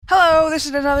this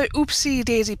is another Oopsie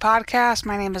Daisy podcast.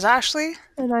 My name is Ashley.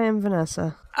 And I am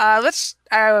Vanessa. Let's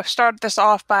start this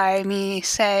off by me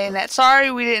saying that sorry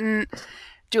we didn't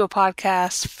do a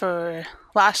podcast for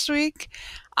last week.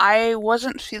 I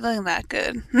wasn't feeling that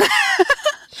good.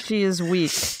 She is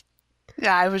weak.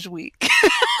 Yeah, I was weak.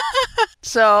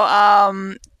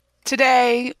 So,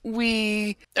 today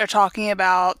we are talking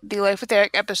about the Life with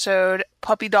Eric episode,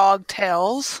 Puppy Dog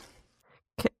Tales.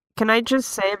 Can I just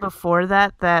say before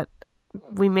that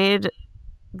we made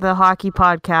the hockey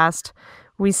podcast,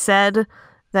 we said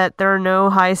that there are no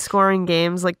high-scoring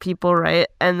games like people write,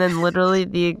 and then literally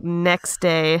the next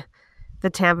day, the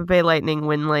Tampa Bay Lightning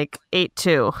win like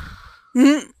 8-2.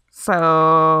 Mm-hmm.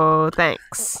 So,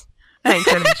 thanks. Thanks,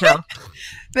 NHL.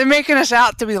 They're making us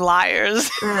out to be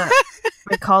liars. Yeah.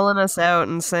 They're calling us out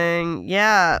and saying,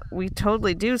 yeah, we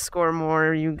totally do score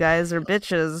more. You guys are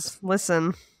bitches.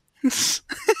 Listen.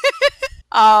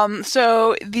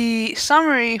 So the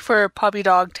summary for Puppy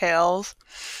Dog Tales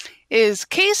is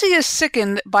Casey is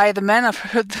sickened by the men of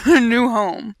her new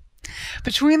home.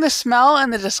 Between the smell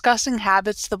and the disgusting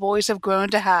habits the boys have grown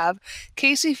to have,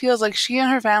 Casey feels like she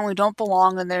and her family don't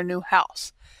belong in their new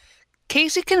house.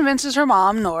 Casey convinces her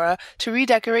mom, Nora, to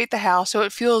redecorate the house so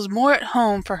it feels more at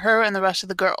home for her and the rest of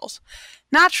the girls.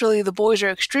 Naturally, the boys are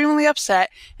extremely upset,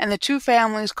 and the two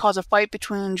families cause a fight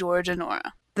between George and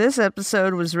Nora. This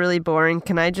episode was really boring.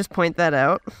 Can I just point that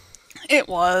out? It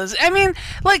was. I mean,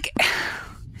 like,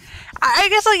 I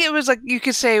guess, like, it was, like, you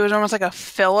could say it was almost like a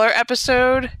filler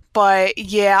episode. But,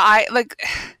 yeah,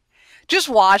 just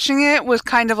watching it was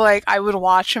kind of like I would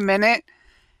watch a minute,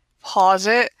 pause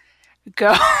it,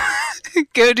 go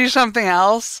do something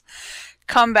else,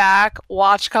 come back,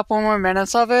 watch a couple more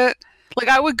minutes of it. Like,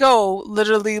 I would go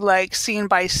literally, like, scene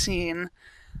by scene.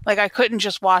 Like, I couldn't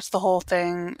just watch the whole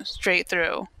thing straight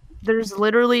through. There's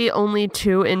literally only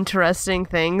two interesting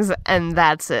things, and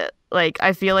that's it. Like,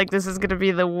 I feel like this is going to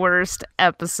be the worst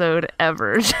episode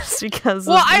ever, just because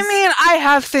Well, I mean, I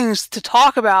have things to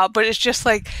talk about, but it's just,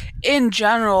 like, in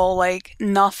general, like,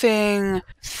 nothing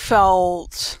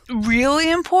felt really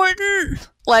important.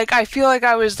 Like, I feel like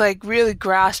I was, like, really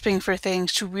grasping for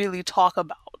things to really talk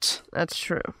about. That's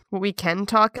true. What we can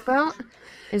talk about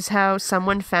is how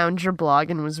someone found your blog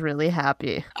and was really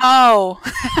happy. Oh.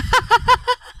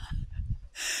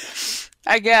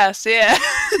 I guess, yeah.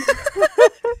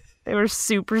 They were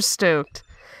super stoked.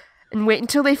 And wait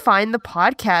until they find the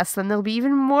podcast, then they'll be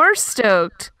even more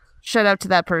stoked. Shout out to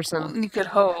that person. You could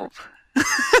hope.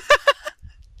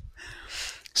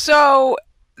 So,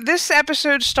 this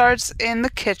episode starts in the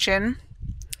kitchen.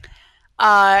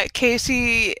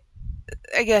 Casey,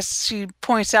 I guess she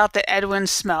points out that Edwin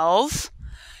smells.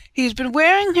 He's been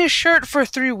wearing his shirt for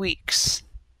 3 weeks.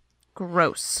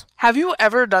 Gross. Have you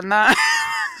ever done that?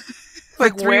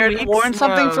 Like, worn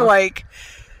something for, like,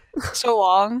 so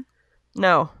long?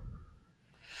 No.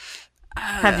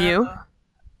 Have you?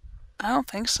 I don't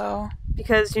think so.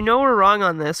 Because you know we're wrong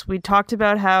on this. We talked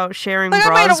about how sharing like, bras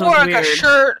I might have was worn, weird. Like, a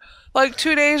shirt, like,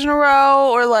 2 days in a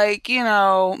row, or, like, you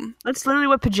know... That's literally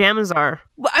what pajamas are.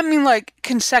 I mean, like,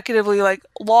 consecutively, like,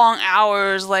 long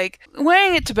hours, like,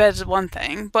 wearing it to bed is one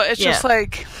thing, but it's just,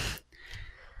 like,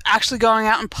 actually going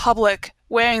out in public,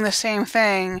 wearing the same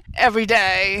thing every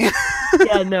day.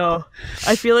 Yeah, no.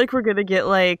 I feel like we're gonna get,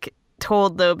 like,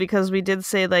 told, though, because we did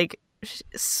say, like,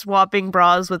 swapping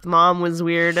bras with mom was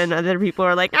weird, and other people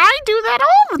are like, I do that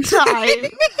all the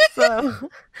time! So,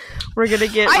 we're gonna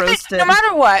get roasted. No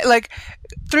matter what, like,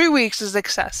 3 weeks is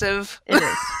excessive. It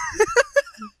is.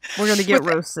 We're gonna get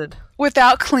roasted.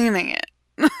 Without cleaning it.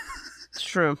 It's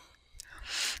true.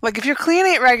 Like, if you're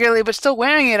cleaning it regularly, but still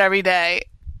wearing it every day,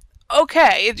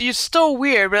 okay, it's still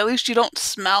weird, but at least you don't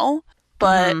smell.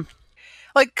 But,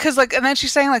 like, cause, like, and then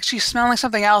she's saying, like, she's smelling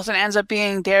something else and ends up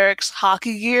being Derek's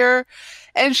hockey gear.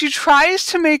 And she tries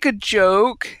to make a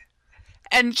joke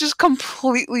and just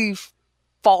completely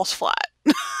falls flat.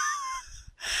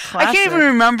 I can't even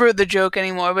remember the joke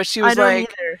anymore, but she was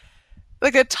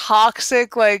like a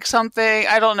toxic, like, something,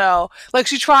 I don't know. Like,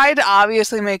 she tried to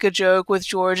obviously make a joke with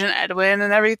George and Edwin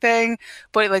and everything,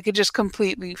 but, like, it just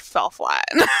completely fell flat.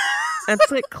 That's,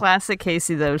 like, classic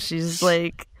Casey, though. She's,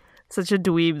 like, such a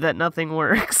dweeb that nothing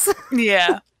works.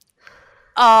 Yeah.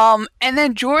 And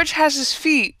then George has his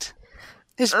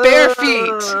bare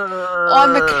feet,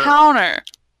 on the counter.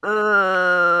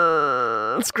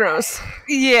 It's gross.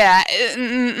 Yeah.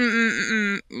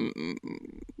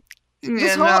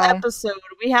 This whole episode,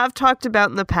 we have talked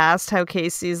about in the past how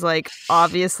Casey's, like,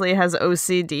 obviously has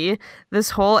OCD.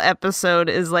 This whole episode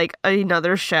is, like,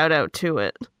 another shout out to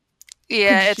it.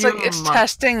 Yeah, it's like, it's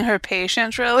testing her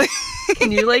patience, really.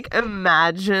 Can you, like,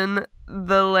 imagine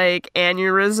the like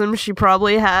aneurysm she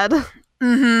probably had.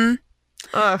 Mm-hmm.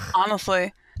 Ugh.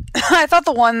 Honestly. I thought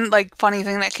the one like funny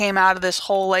thing that came out of this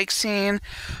whole like scene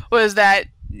was that,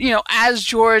 you know, as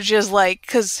George is like,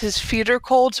 because his feet are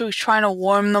cold, so he's trying to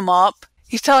warm them up.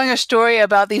 He's telling a story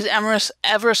about these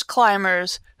Everest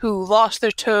climbers who lost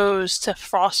their toes to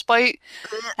frostbite,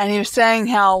 and he was saying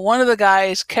how one of the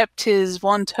guys kept his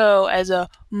one toe as a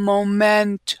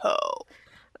memento.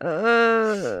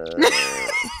 That's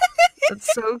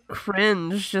so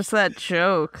cringe, just that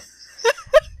joke.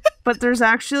 But there's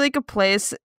actually like a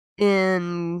place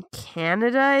in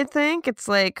Canada, I think. It's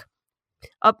like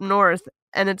up north,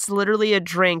 and it's literally a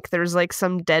drink. There's like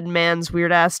some dead man's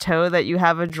weird ass toe that you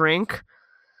have a drink,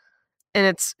 and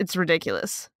it's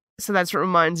ridiculous. So that's what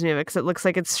reminds me of it, because it looks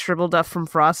like it's shriveled up from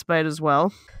frostbite as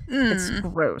well. It's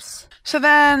gross. So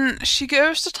then she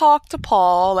goes to talk to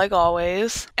Paul, like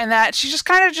always, and that she's just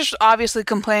kind of just obviously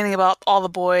complaining about all the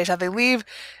boys, how they leave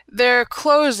their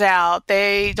clothes out,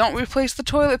 they don't replace the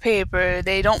toilet paper,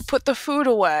 they don't put the food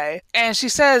away. And she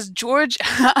says, George,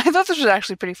 I thought this was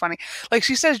actually pretty funny. Like,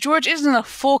 she says, George isn't a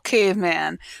full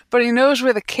caveman, but he knows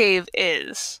where the cave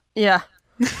is. Yeah.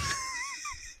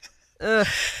 Ugh.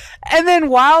 And then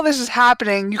while this is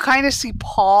happening, you kind of see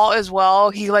Paul as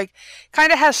well. He like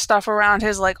kind of has stuff around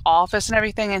his like office and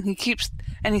everything, and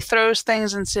he throws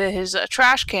things into his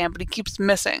trash can, but he keeps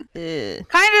missing.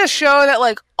 Kind of show that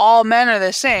like all men are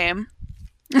the same.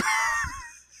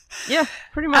 Yeah,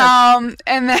 pretty much.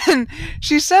 And then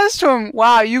she says to him,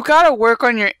 "Wow, you gotta work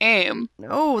on your aim."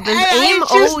 No, there's aim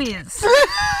always.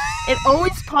 It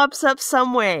always pops up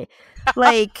some way.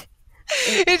 Like,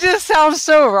 it just sounds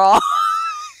so wrong.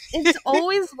 It's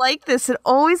always like this. It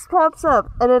always pops up,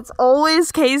 and it's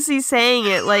always Casey saying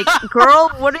it. Like, girl,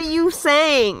 what are you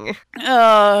saying?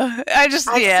 I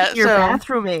see your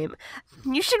bathroom aim.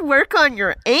 You should work on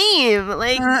your aim,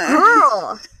 like,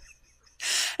 girl.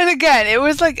 And again, it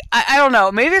was like I don't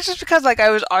know. Maybe it's just because like I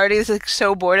was already like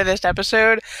so bored of this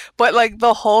episode, but like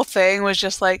the whole thing was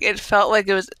just like it felt like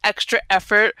it was extra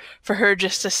effort for her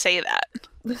just to say that.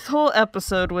 This whole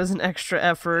episode was an extra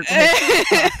effort.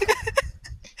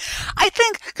 I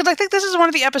think this is one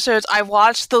of the episodes I've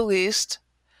watched the least.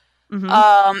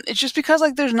 Mm-hmm. It's just because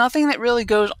like there's nothing that really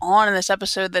goes on in this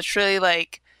episode that's really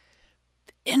like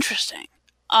interesting.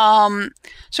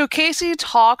 So Casey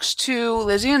talks to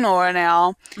Lizzie and Nora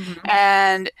now,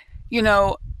 and you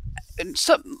know,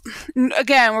 so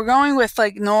again we're going with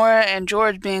like Nora and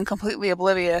George being completely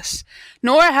oblivious.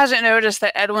 Nora hasn't noticed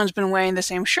that Edwin's been wearing the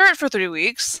same shirt for 3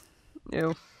 weeks.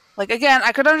 Ew. Like again,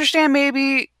 I could understand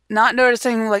maybe not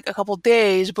noticing like a couple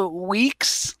days, but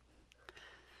weeks.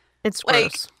 It's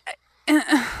gross.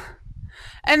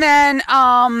 And then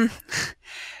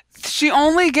she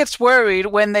only gets worried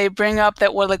when they bring up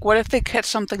that what if they catch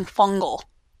something fungal?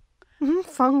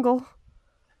 Fungal.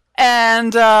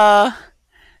 And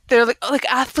they're like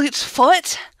athlete's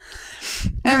foot,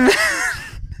 and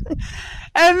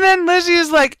and then Lizzie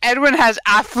is like, Edwin has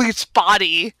athlete's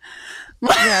body.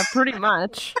 Yeah, pretty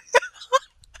much.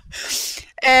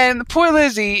 And poor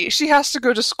Lizzie, she has to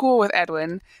go to school with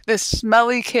Edwin, this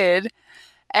smelly kid,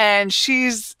 and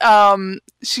she's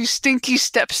stinky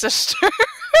stepsister.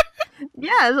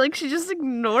 Yeah, like she just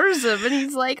ignores him, and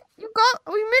he's like,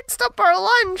 we mixed up our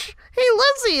lunch. Hey,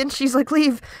 Lizzie, and she's like,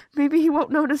 leave. Maybe he won't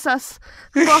notice us.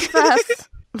 Walk fast.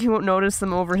 He won't notice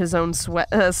them over his own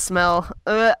smell.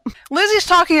 Lizzie's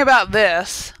talking about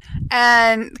this,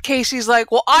 and Casey's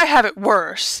like, well, I have it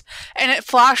worse. And it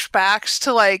flashbacks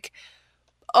to like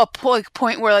a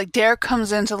point where like Derek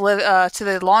comes into to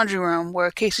the laundry room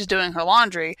where Casey's doing her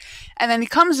laundry, and then he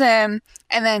comes in,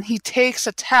 and then he takes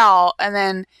a towel, and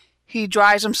then he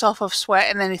dries himself of sweat,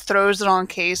 and then he throws it on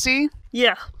Casey.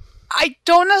 Yeah. I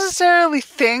don't necessarily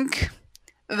think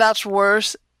that's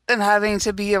worse than having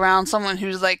to be around someone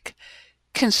who's like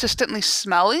consistently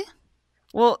smelly.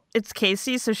 Well, it's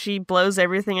Casey, so she blows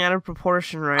everything out of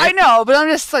proportion, right? I know, but I'm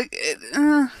just like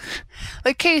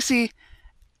Casey,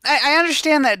 I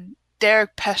understand that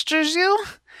Derek pesters you,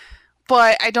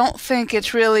 but I don't think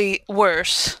it's really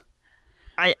worse.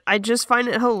 I just find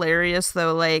it hilarious,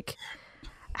 though, like,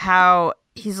 how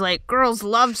he's like, girls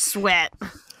love sweat.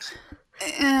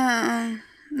 I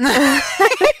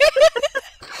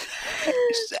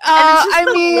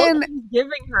mean,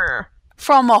 giving her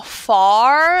from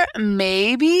afar,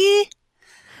 maybe.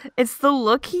 It's the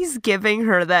look he's giving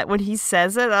her that when he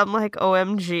says it, I'm like,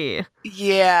 OMG.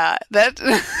 Yeah,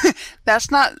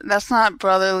 that's not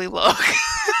brotherly look.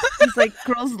 He's like,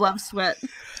 girls love sweat.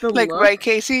 Like, look. Right,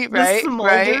 Casey? Right,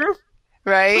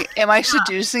 right. Am I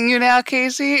seducing you now,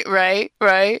 Casey? Right.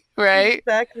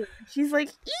 Exactly. She's like,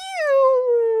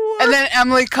 ew. And then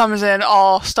Emily comes in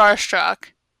all starstruck.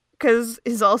 Because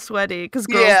he's all sweaty. Because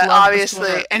girls Yeah, love obviously.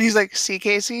 the sweat. And he's like, see,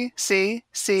 Casey? See?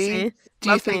 See? Do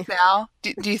you Love think me. now?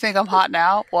 Do you think I'm hot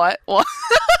now? What?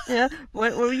 Yeah.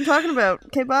 What are you talking about?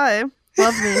 Okay, bye.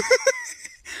 Love me.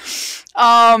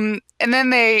 And then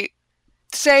they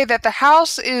say that the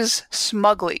house is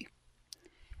smugly,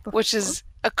 which is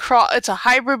it's a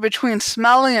hybrid between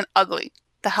smelly and ugly.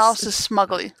 The house is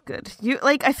smugly. Good.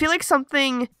 I feel like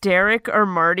something Derek or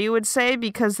Marty would say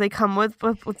because they come with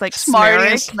like Smarty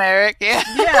and Smarrick. Smarrick, yeah.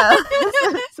 Yeah.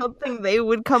 Something they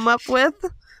would come up with.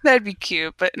 That'd be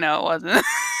cute, but no, it wasn't.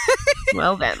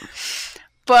 Well then.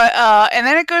 But, and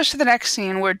then it goes to the next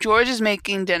scene where George is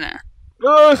making dinner.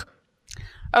 Ugh.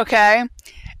 Okay?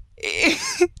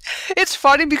 It's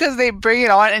funny because they bring it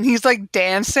on and he's like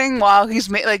dancing while he's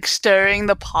like stirring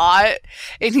the pot,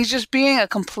 and he's just being a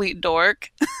complete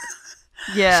dork.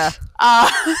 Yeah.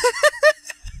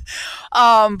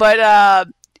 But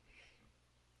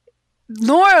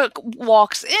Nora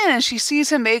walks in and she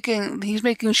sees him he's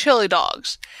making chili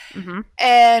dogs. Mm-hmm.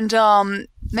 And then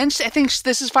I think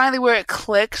this is finally where it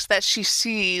clicks that she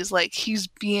sees like he's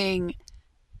being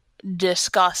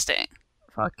disgusting.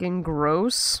 Fucking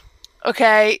gross.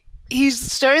 Okay, he's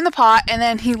stirring the pot and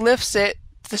then he lifts it,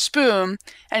 the spoon,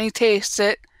 and he tastes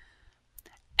it.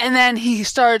 And then he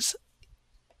starts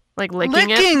like licking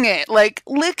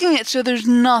it so there's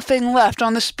nothing left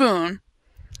on the spoon.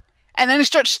 And then he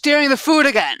starts stirring the food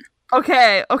again.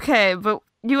 Okay, but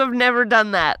you have never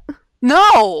done that.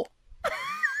 No!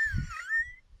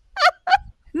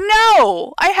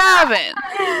 No, I haven't.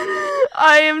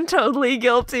 I am totally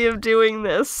guilty of doing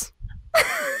this.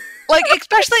 Like,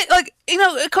 especially, like, you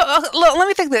know, let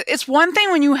me think that. It's one thing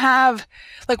when you have,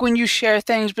 like, when you share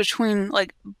things between,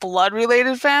 like,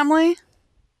 blood-related family.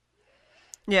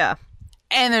 Yeah.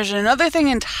 And there's another thing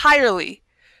entirely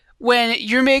when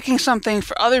you're making something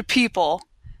for other people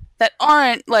that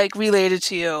aren't, like, related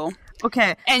to you.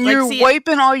 Okay. And you're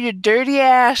wiping all your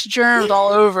dirty-ass germs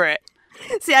all over it.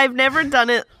 See, I've never done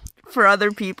it for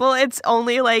other people. It's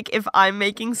only, like, if I'm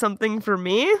making something for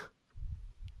me.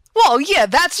 Well, yeah,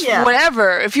 that's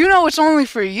whatever. If you know it's only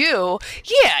for you,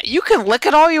 yeah, you can lick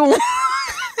it all you want.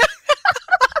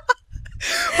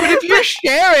 But if you're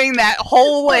sharing that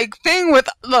whole, like, thing with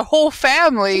the whole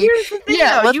family,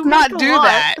 yeah, let's not do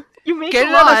that. You make Get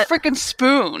a lot. another freaking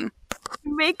spoon.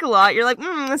 You make a lot. You're like,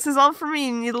 this is all for me,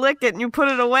 and you lick it and you put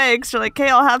it away because you're like, okay,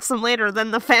 I'll have some later.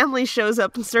 Then the family shows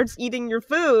up and starts eating your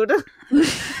food.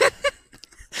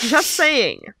 Just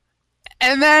saying.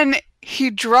 And then he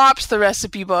drops the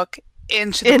recipe book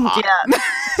into the pot.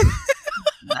 Yeah.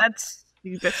 That's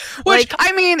stupid. Which,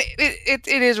 I mean, it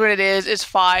is what it is. It's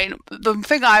fine. The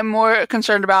thing I'm more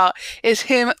concerned about is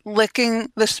him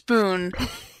licking the spoon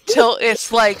till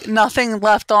it's like nothing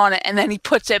left on it, and then he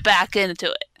puts it back into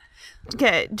it.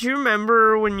 Okay, do you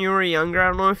remember when you were younger? I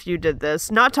don't know if you did this.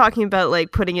 Not talking about,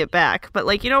 like, putting it back, but,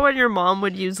 like, you know when your mom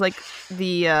would use, like,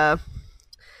 the,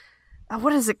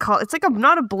 what is it called? It's like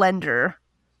not a blender.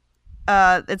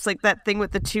 It's like that thing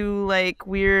with the two, like,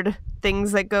 weird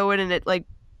things that go in and it, like,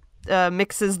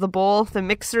 mixes the bowl, the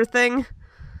mixer thing.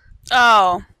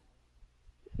 Oh.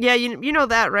 Yeah, you know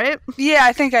that, right? Yeah,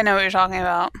 I think I know what you're talking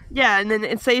about. Yeah, and then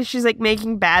it says she's, like,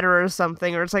 making batter or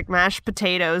something, or it's, like, mashed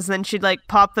potatoes, and then she'd, like,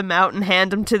 pop them out and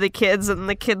hand them to the kids, and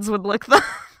the kids would lick them.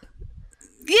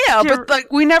 Yeah, but,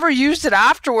 like, we never used it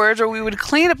afterwards, or we would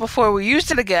clean it before we used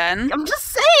it again. I'm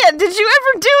just saying, did you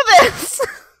ever do this?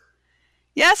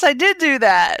 Yes, I did do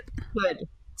that. Good.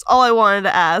 That's all I wanted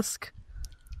to ask.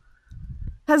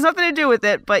 Has nothing to do with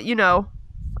it, but, you know,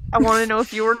 I want to know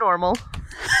if you were normal.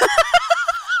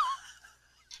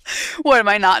 What, am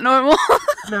I not normal?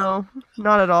 No,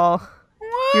 not at all.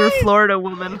 What? You're a Florida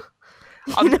woman.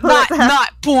 I'm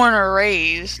not born or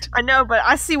raised. I know, but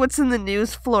I see what's in the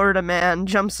news. Florida man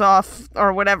jumps off,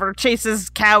 or whatever, chases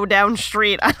cow down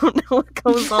street. I don't know what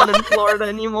goes on in Florida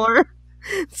anymore.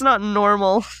 It's not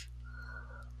normal.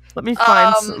 Let me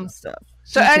find some stuff.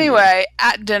 So anyway,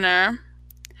 at dinner,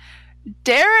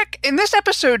 in this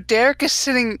episode, Derek is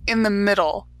sitting in the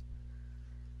middle.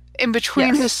 In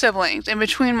between his siblings, in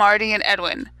between Marty and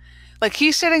Edwin. Like,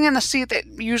 he's sitting in the seat that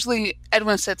usually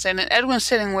Edwin sits in, and Edwin's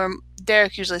sitting where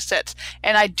Derek usually sits.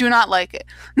 And I do not like it.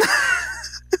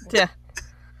 Yeah.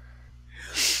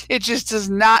 It just does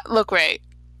not look right.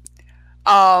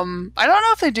 I don't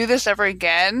know if they do this ever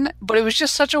again, but it was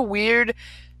just such a weird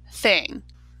thing.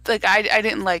 Like, I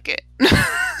didn't like it.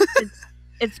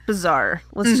 It's bizarre.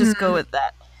 Let's just go with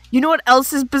that. You know what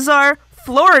else is bizarre?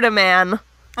 Florida man.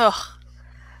 Ugh.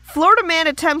 Florida man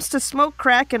attempts to smoke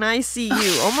crack in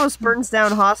ICU. Almost burns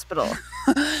down hospital.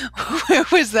 Where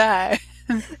was that?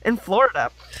 In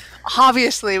Florida.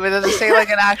 Obviously, but does it say like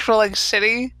an actual like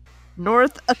city?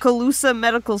 North Okaloosa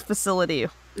Medical Facility.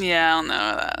 Yeah, I don't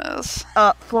know what that is.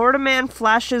 Florida man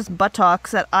flashes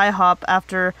buttocks at IHOP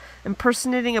after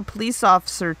impersonating a police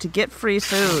officer to get free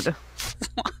food.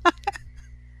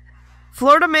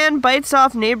 Florida man bites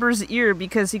off neighbor's ear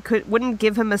because he wouldn't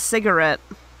give him a cigarette.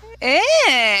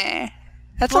 That's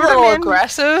Florida a little man-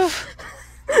 aggressive.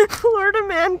 Florida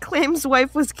man claims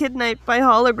wife was kidnapped by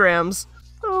holograms.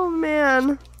 Oh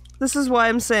man. This is why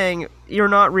I'm saying you're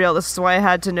not real. This is why I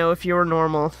had to know if you were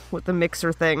normal with the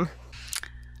mixer thing.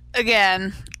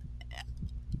 Again,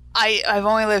 I've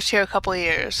only lived here a couple of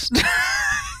years.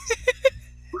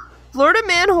 Florida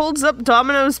man holds up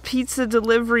Domino's pizza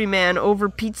delivery man over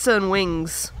pizza and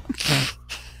wings.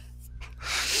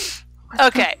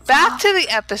 Okay, back to the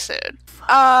episode.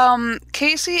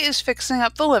 Casey is fixing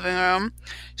up the living room.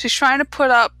 She's trying to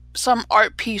put up some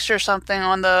art piece or something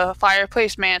on the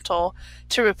fireplace mantle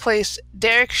to replace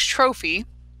Derek's trophy.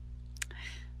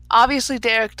 Obviously,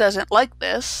 Derek doesn't like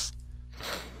this.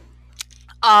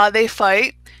 They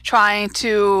fight, trying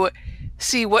to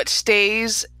see what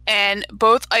stays, and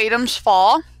both items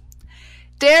fall.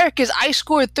 Derek is, I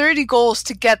scored 30 goals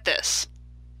to get this.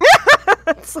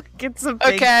 It's a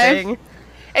big thing.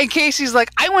 And Casey's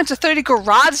like, I went to 30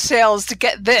 garage sales to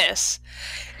get this.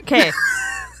 Okay.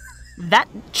 That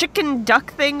chicken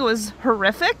duck thing was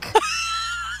horrific.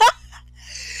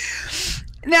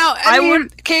 Now, I mean,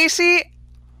 Casey,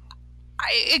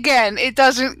 again, it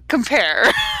doesn't compare.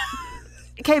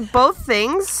 Okay, both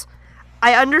things,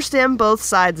 I understand both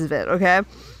sides of it, okay?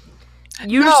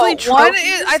 Usually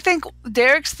I think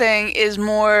Derek's thing is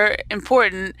more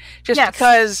important just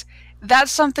because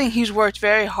that's something he's worked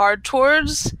very hard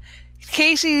towards.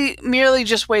 Casey merely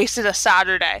just wasted a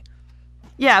Saturday.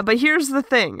 Yeah, but here's the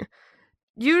thing.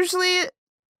 Usually,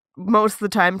 most of the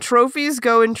time, trophies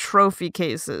go in trophy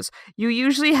cases. You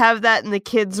usually have that in the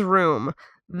kid's room.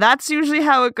 That's usually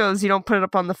how it goes. You don't put it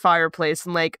up on the fireplace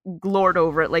and, like, lord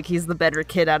over it like he's the better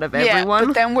kid out of everyone. Yeah,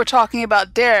 but then we're talking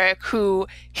about Derek, who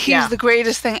he's the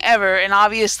greatest thing ever, and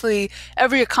obviously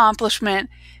every accomplishment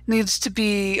needs to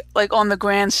be, like, on the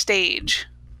grand stage.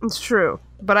 It's true.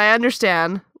 But I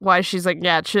understand why she's like,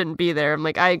 yeah, it shouldn't be there. I'm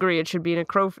like, I agree. It should be in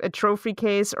a trophy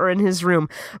case or in his room.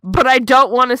 But I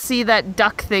don't want to see that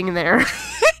duck thing there.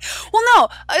 Well, no,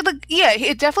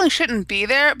 it definitely shouldn't be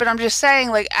there, but I'm just saying,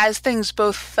 like, as things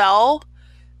both fell,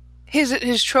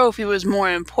 his trophy was more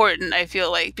important, I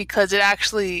feel like, because it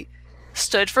actually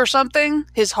stood for something,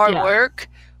 his hard work,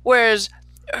 whereas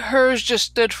hers just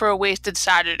stood for a wasted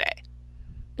Saturday.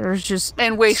 There's just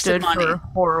and wasted money. For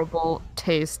horrible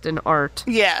taste in art.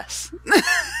 Yes.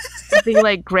 Something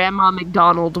like Grandma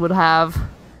McDonald would have.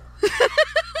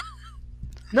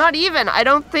 Not even. I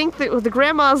don't think that the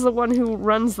grandma's the one who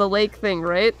runs the lake thing,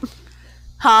 right?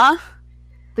 Huh?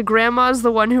 The grandma's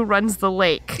the one who runs the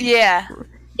lake. Yeah.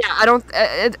 Yeah, I don't.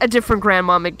 A different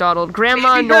Grandma McDonald.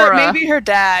 Grandma Nora. Maybe her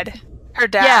dad. Her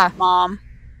dad's mom.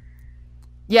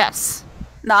 Yes.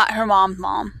 Not her mom's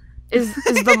mom. Is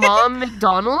the mom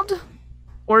McDonald?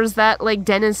 Or is that like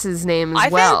Dennis's name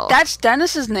as well? I think that's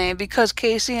Dennis's name because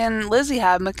Casey and Lizzie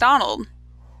have McDonald.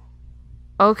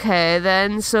 Okay,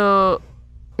 then so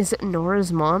is it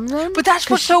Nora's mom then? But that's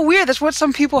what's so weird. That's what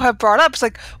some people have brought up. It's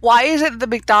like, why is it the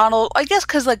McDonald? I guess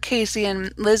because like Casey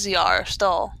and Lizzie are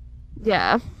still.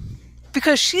 Yeah.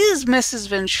 Because she's Mrs.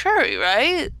 Venturi,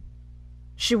 right?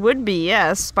 She would be,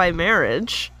 yes, by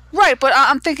marriage. Right, but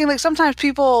I'm thinking like sometimes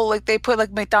people like they put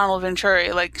like McDonald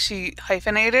Venturi, like she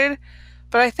hyphenated,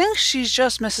 but I think she's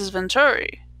just Mrs.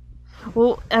 Venturi.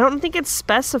 Well, I don't think it's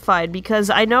specified because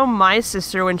I know my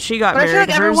sister when she got married. I feel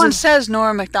like everyone says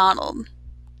Nora McDonald.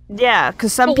 Yeah,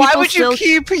 because some people. Why would you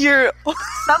keep your?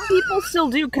 Some people still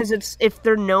do because it's if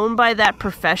they're known by that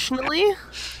professionally.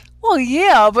 Well,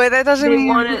 yeah, but that doesn't mean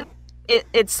want it.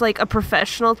 It's like a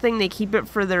professional thing. They keep it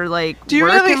for their like. Do you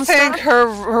work really and think stuff?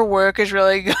 her work is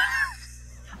really good?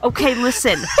 Okay,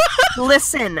 listen.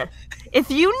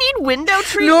 If you need window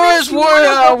treatment, Nora's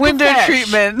window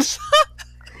treatments.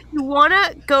 You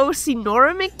wanna go see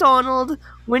Nora McDonald,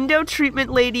 window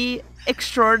treatment lady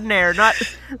extraordinaire, not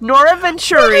Nora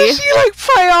Venturi. Did she like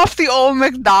play off the old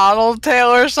McDonald tale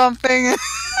or something?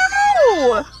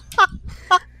 No.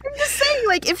 I'm just saying,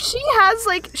 like, if she has,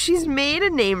 like, she's made a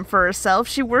name for herself,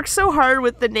 she works so hard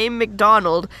with the name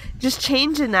McDonald, just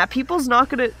changing that, people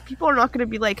are not gonna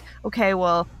be like, okay,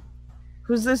 well,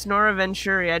 who's this Nora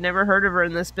Venturi? I never heard of her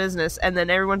in this business. And then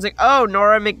everyone's like, oh,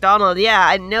 Nora McDonald, yeah,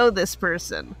 I know this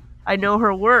person. I know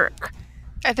her work.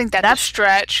 I think that's a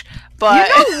stretch, but...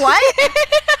 You know what?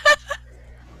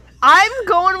 I'm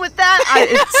going with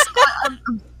that.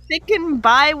 I'm sticking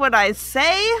by what I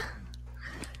say.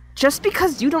 just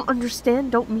because you don't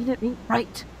understand, don't mean it ain't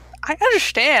right. I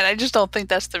understand. I just don't think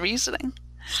that's the reasoning.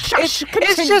 Shush,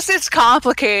 It's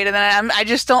complicated, and I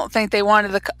just don't think they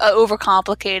wanted to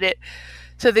overcomplicate it.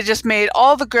 So they just made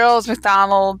all the girls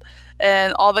McDonald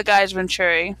and all the guys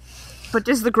Venturi. But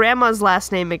is the grandma's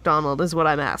last name McDonald, is what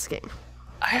I'm asking.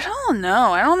 I don't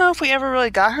know. I don't know if we ever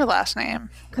really got her last name.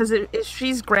 Because if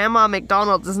she's Grandma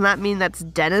McDonald, doesn't that mean that's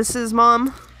Dennis's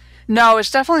mom? No,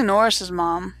 it's definitely Norris's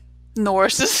mom.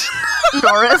 Norris's?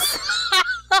 Norris?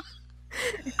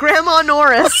 Grandma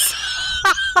Norris.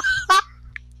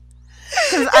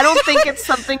 Because I don't think it's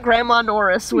something Grandma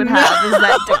Norris would have, is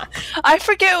that duck. I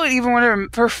forget what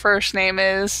her first name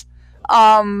is.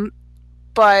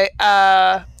 But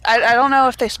I don't know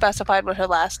if they specified what her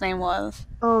last name was.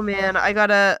 Oh man, I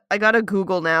gotta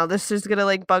Google now. This is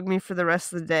gonna bug me for the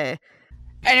rest of the day.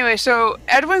 Anyway, so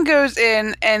Edwin goes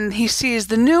in and he sees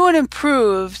the new and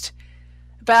improved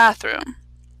bathroom.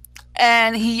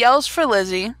 And he yells for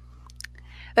Lizzie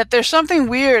that there's something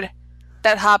weird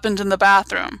that happened in the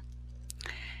bathroom.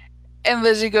 And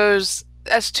Lizzie goes,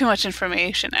 "That's too much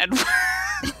information, Edwin."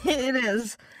 It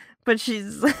is. But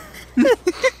she's...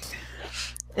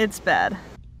 It's bad.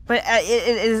 But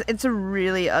it's a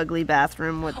really ugly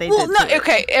bathroom, what they did to it.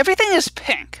 Okay, everything is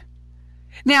pink.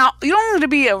 Now, you don't need to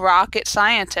be a rocket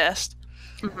scientist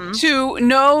to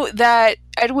know that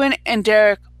Edwin and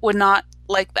Derek would not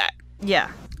like that. Yeah.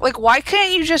 Why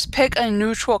can't you just pick a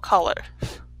neutral color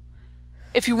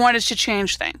if you wanted to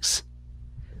change things?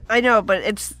 I know, but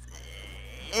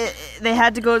they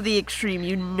had to go to the extreme,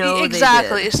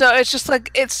 Exactly. They did. So it's just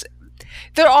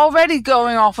they're already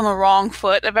going off on the wrong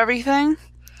foot of everything.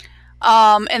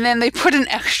 And then they put an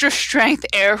extra strength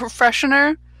air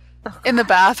freshener in the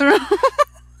bathroom.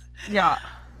 Yeah.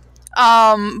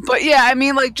 But yeah, I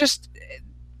mean, I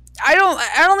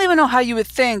don't even know how you would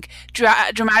think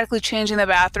dramatically changing the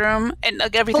bathroom and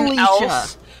everything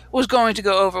else was going to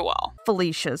go over well.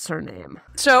 Felicia's her name.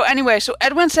 So anyway,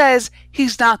 Edwin says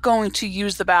he's not going to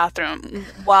use the bathroom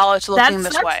while it's looking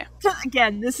this way.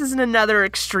 Again, this isn't another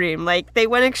extreme. They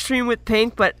went extreme with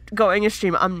pink, but going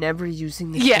extreme, I'm never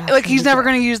using this bathroom. Yeah, he's never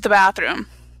going to use the bathroom.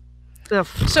 Ugh.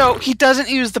 So he doesn't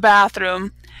use the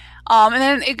bathroom. And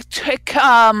then it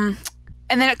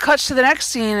cuts to the next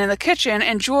scene in the kitchen,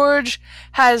 and George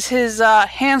has his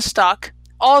hand stuck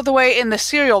all the way in the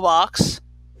cereal box,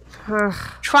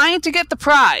 trying to get the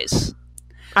prize.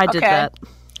 I did that.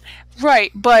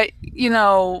 Right, but,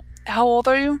 how old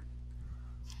are you?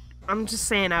 I'm just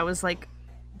saying I was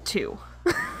 2.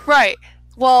 Right.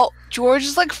 Well, George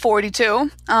is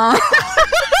 42.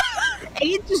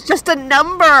 Age is just a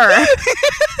number.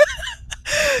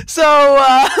 So,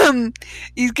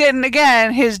 he's getting,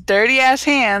 again, his dirty-ass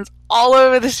hands all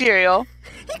over the cereal.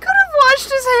 He could have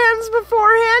washed his hands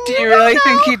beforehand. Do you really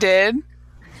think he did?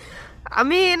 I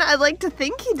mean, I'd like to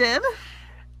think he did.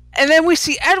 And then we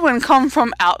see Edwin come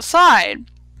from outside.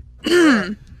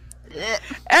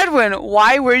 Edwin,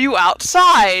 why were you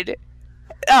outside?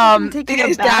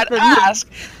 His dad asked.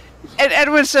 And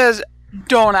Edwin says,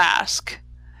 "Don't ask."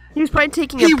 He was probably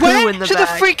taking a poo in the back. He went to the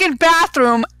freaking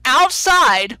bathroom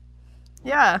outside.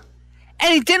 Yeah.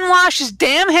 And he didn't wash his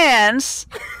damn hands.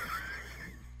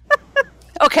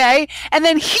 Okay? And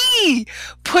then he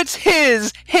puts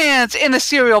his hands in the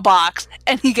cereal box,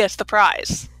 and he gets the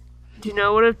prize. Do you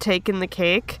know what would have taken the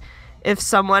cake? If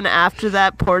someone after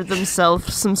that poured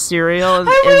themselves some cereal and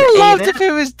I would have loved ate if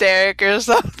it was Derek or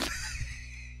something.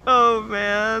 Oh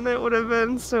man, it would have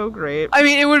been so great. I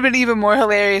mean, it would have been even more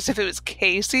hilarious if it was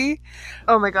Casey.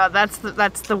 Oh my god, that's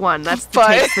the one. That's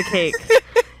the cake.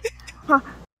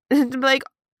 Like,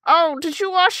 oh, did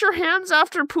you wash your hands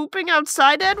after pooping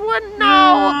outside, Edwin?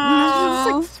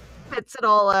 No. Just spits it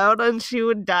all out, and she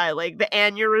would die. The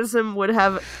aneurysm would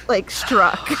have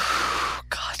struck.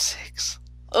 God's sakes.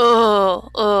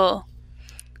 Ugh.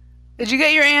 Did you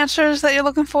get your answers that you're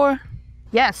looking for?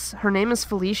 Yes, her name is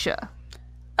Felicia.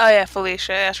 Oh yeah,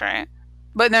 Felicia, that's right.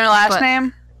 But their last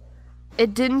name?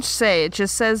 It didn't say, it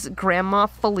just says Grandma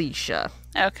Felicia.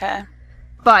 Okay.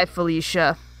 Bye,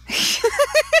 Felicia.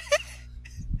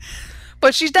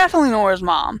 But she's definitely Nora's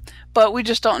mom. But we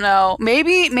just don't know.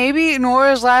 Maybe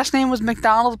Nora's last name was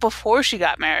McDonald before she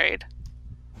got married.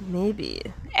 Maybe.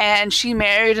 And she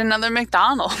married another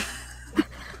McDonald.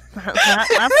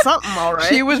 That's something, all right.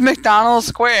 She was McDonald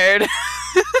squared.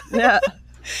 Yeah.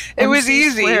 It was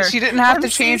easy. Squared. She didn't have to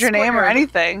change her name or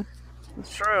anything.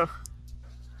 It's true.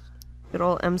 Good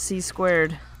old MC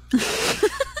squared.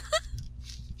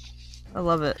 I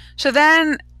love it. So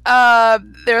then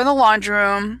they're in the laundry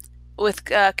room with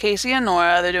Casey and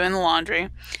Nora. They're doing the laundry.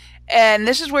 And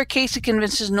this is where Casey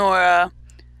convinces Nora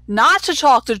not to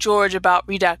talk to George about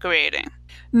redecorating.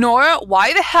 Nora,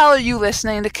 why the hell are you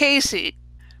listening to Casey?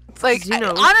 Like,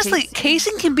 honestly,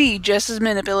 Casey can be just as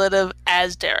manipulative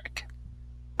as Derek.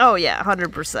 Oh, yeah,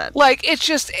 100%. Like, it's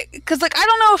just, because, like, I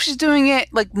don't know if she's doing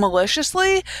it, like,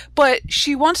 maliciously, but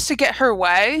she wants to get her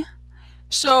way.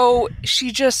 So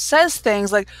she just says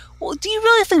things like, well, do you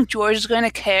really think George is going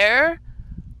to care?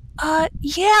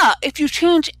 Yeah, if you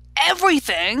change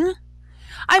everything.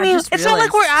 I mean, it's not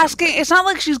like we're asking, it's not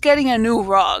like she's getting a new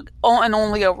rug, and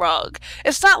only a rug.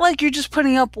 It's not like you're just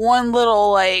putting up one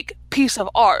little, like, piece of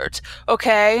art,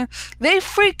 okay? They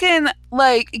freaking,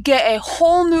 like, get a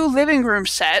whole new living room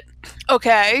set,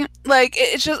 okay? Like,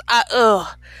 it's just, ugh.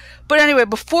 But anyway,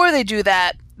 before they do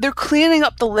that, they're cleaning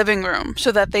up the living room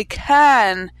so that they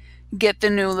can get the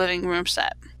new living room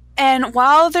set. And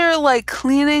while they're, like,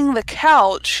 cleaning the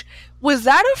couch, was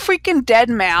that a freaking dead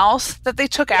mouse that they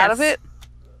took out of it?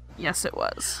 Yes, it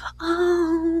was.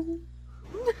 Oh.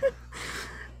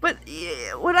 But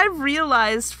what I've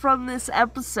realized from this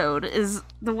episode is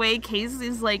the way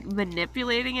Casey's, like,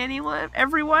 manipulating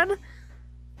everyone.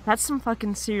 That's some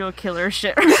fucking serial killer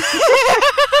shit. That's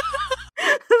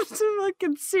some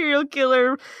fucking serial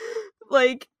killer,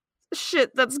 like,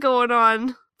 shit that's going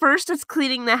on. First it's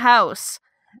cleaning the house.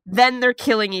 Then they're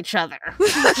killing each other.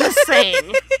 Just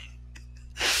saying.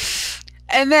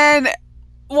 And then,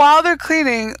 while they're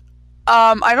cleaning,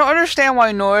 I don't understand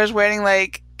why Nora's wearing,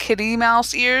 like, kitty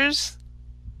mouse ears.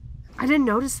 I didn't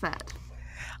notice that.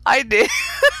 I did.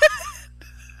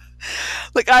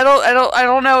 Like, I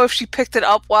don't know if she picked it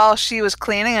up while she was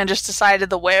cleaning and just decided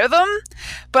to wear them,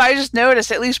 but I just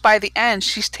noticed, at least by the end,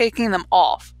 she's taking them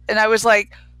off. And I was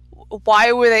like,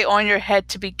 why were they on your head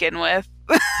to begin with?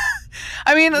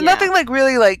 I mean, nothing, like,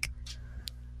 really, like,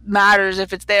 matters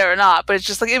if it's there or not, but it's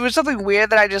just, like, it was something weird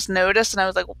that I just noticed, and I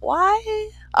was like, why?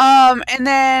 And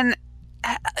then,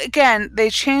 again, they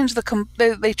changed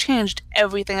they changed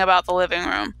everything about the living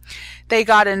room. They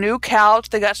got a new couch,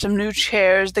 they got some new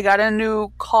chairs, they got a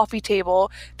new coffee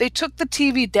table. They took the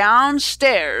TV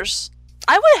downstairs.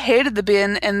 I would have hated to be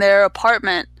in their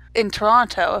apartment in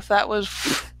Toronto if that was...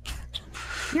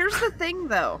 Here's the thing,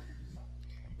 though.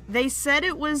 They said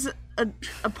it was an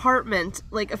apartment,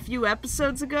 like, a few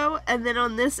episodes ago, and then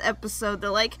on this episode, they're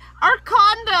like, our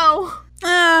condo!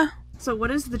 So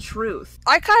what is the truth?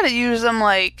 I kind of use them,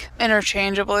 like,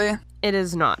 interchangeably. It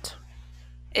is not.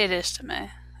 It is to me.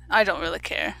 I don't really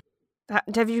care.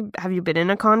 Have you been in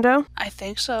a condo? I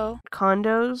think so.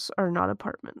 Condos are not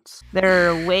apartments.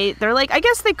 They're like, I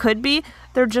guess they could be.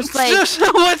 They're just like...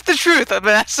 What's the truth,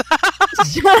 Vanessa?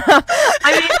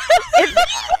 I mean,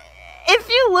 if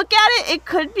you look at it, it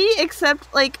could be,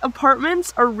 except, like,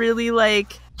 apartments are really,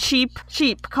 like, cheap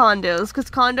condos, because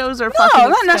condos are fucking expensive. No,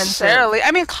 not necessarily.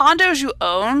 I mean, condos you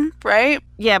own, right?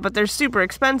 Yeah, but they're super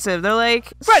expensive. They're,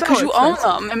 like, right, because you own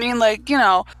them. I mean, like, you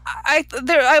know,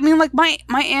 like, my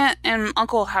aunt and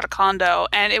uncle had a condo,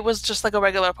 and it was just like a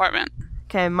regular apartment.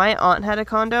 Okay, my aunt had a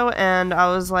condo, and I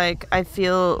was like, I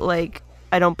feel like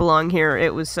I don't belong here.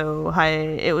 It was so high.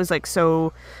 It was, like,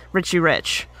 so richy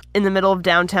rich in the middle of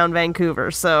downtown Vancouver.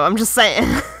 So I'm just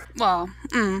saying. Well,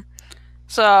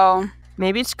 so...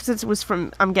 Maybe it's because it was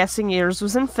from, I'm guessing yours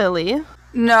was in Philly.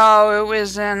 No, it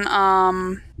was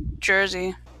in,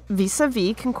 Jersey.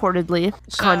 Vis-a-vis, concordedly,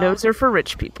 condos are for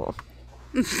rich people.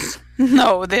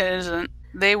 No, it isn't.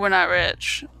 They were not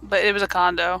rich, but it was a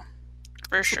condo.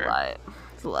 For sure.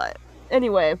 It's a lie.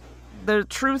 Anyway, the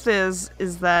truth is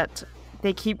that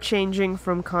they keep changing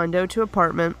from condo to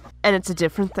apartment, and it's a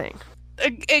different thing.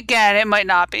 Again, it might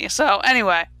not be. So,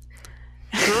 anyway.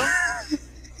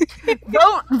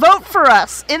 Vote for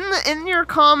us in your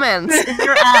comments, in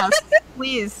your ask.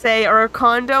 Please say, are a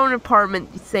condo and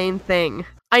apartment the same thing?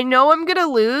 I know I'm gonna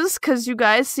lose because you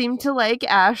guys seem to like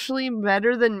Ashley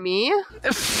better than me.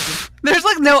 There's,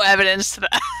 like, no evidence to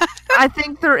that. I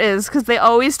think there is, because they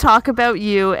always talk about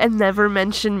you and never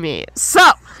mention me. So,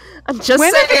 I'm just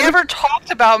when saying. Have they ever talked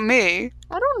about me?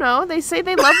 I don't know. They say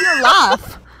they love your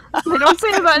laugh. They don't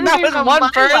say about anything about one my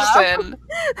person.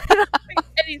 They don't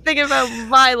say anything about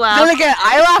my laugh. Then again,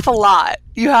 I laugh a lot.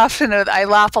 You have to know that I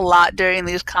laugh a lot during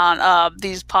these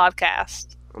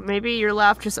podcasts. Maybe your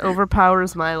laugh just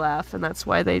overpowers my laugh, and that's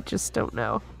why they just don't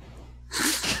know.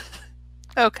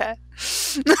 Okay.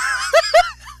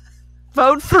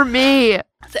 Vote for me!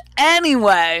 So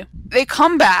anyway, they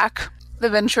come back. The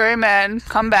Venturi men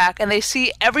come back, and they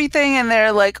see everything in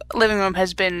their, like, living room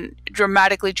has been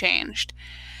dramatically changed.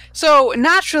 So,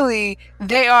 naturally,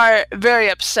 they are very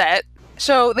upset.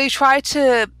 So, they try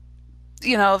to,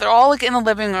 you know, they're all, like, in the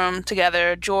living room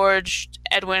together. George,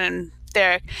 Edwin, and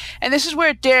Derek. And this is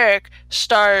where Derek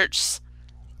starts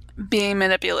being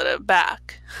manipulative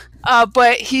back.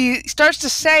 But he starts to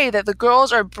say that the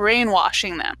girls are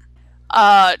brainwashing them,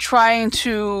 trying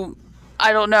to,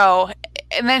 I don't know.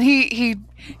 And then he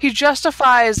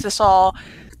justifies this all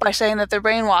by saying that they're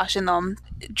brainwashing them.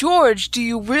 George, do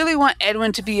you really want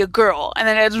Edwin to be a girl? And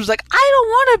then Edwin's like, I don't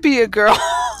want to be a girl.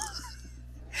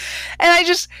 And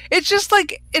it's just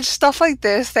like, it's stuff like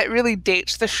this that really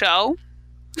dates the show.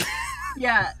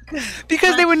 Yeah.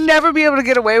 Because they would never be able to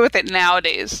get away with it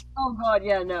nowadays. Oh god,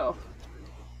 yeah, no.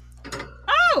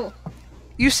 Oh!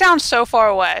 You sound so far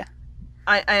away.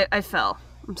 I fell.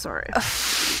 I'm sorry.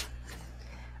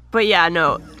 But yeah,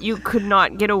 no, you could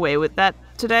not get away with that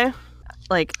today.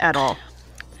 Like, at all.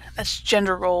 That's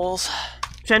gender roles.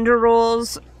 Gender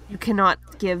roles, you cannot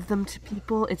give them to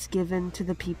people. It's given to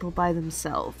the people by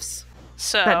themselves.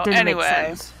 So, that didn't anyway.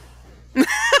 make sense.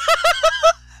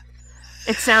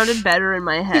 It sounded better in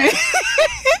my head.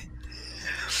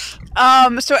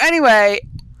 So anyway,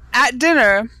 at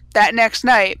dinner that next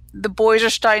night, the boys are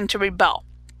starting to rebel.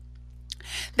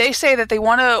 They say that they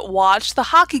want to watch the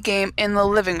hockey game in the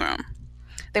living room.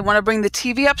 They want to bring the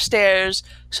TV upstairs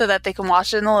so that they can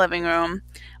watch it in the living room.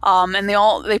 And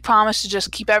they promise to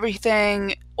just keep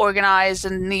everything organized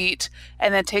and neat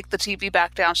and then take the TV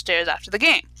back downstairs after the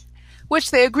game,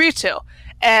 which they agree to.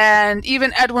 And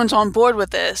even Edwin's on board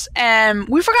with this. And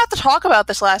we forgot to talk about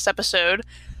this last episode,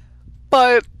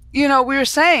 but, you know, we were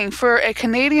saying for a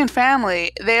Canadian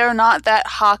family, they are not that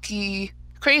hockey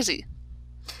crazy.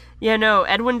 Yeah, no,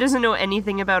 Edwin doesn't know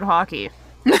anything about hockey.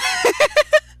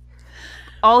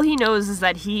 All he knows is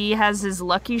that he has his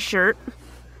lucky shirt,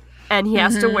 and he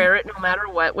has to wear it no matter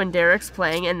what when Derek's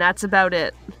playing, and that's about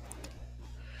it.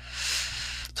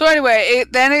 So anyway,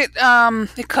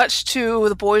 it cuts to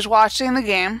the boys watching the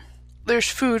game. There's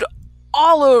food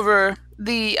all over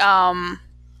the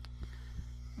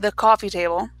coffee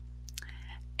table,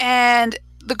 and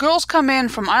the girls come in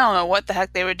from, I don't know what the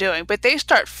heck they were doing, but they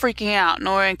start freaking out,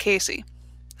 Nora and Casey.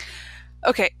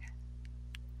 Okay,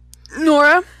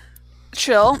 Nora,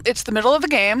 chill. It's the middle of the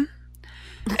game.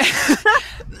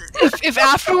 if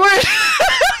afterward...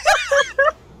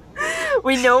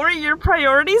 We know where your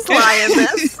priorities lie in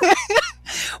this.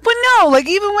 But no, like,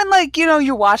 even when, like, you know,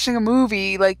 you're watching a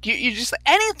movie, like, you just,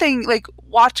 anything, like,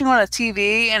 watching on a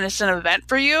TV and it's an event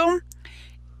for you,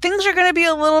 things are going to be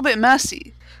a little bit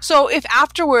messy. So if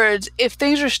afterwards, if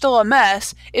things are still a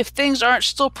mess, if things aren't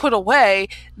still put away,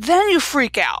 then you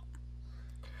freak out.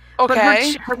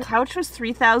 Okay? But her couch was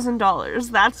 $3,000.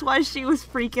 That's why she was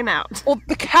freaking out. Well,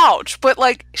 the couch, but,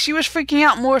 like, she was freaking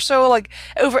out more so, like,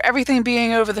 over everything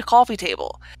being over the coffee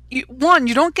table. You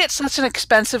don't get such an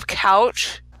expensive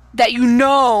couch that you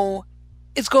know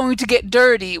is going to get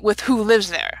dirty with who lives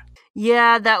there.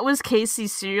 Yeah, that was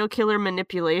Casey's serial killer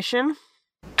manipulation.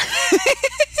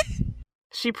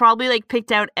 She probably, like,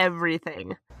 picked out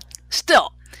everything.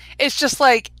 Still, it's just,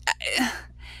 like...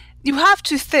 You have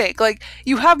to think, like,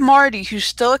 you have Marty, who's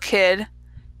still a kid.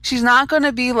 She's not going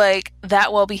to be, like,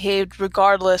 that well-behaved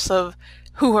regardless of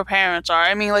who her parents are.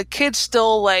 I mean, like, kids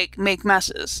still, like, make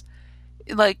messes.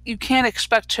 Like, you can't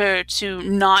expect her to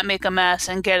not make a mess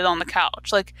and get it on the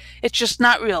couch. Like, it's just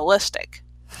not realistic.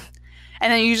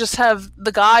 And then you just have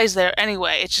the guys there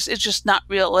anyway. It's just not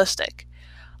realistic.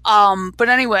 But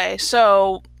anyway,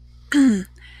 so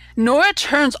Nora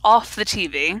turns off the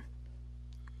TV.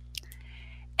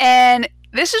 And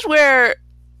this is where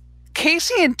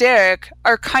Casey and Derek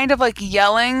are kind of like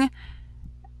yelling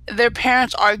their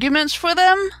parents' arguments for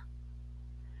them.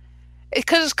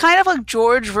 Because it's kind of like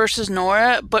George versus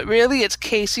Nora, but really it's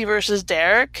Casey versus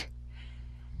Derek.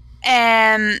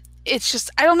 And it's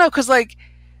just, I don't know, because like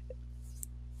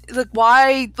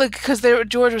why, like, because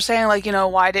George was saying, like, you know,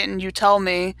 why didn't you tell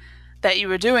me that you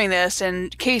were doing this?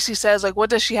 And Casey says, like, what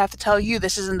does she have to tell you?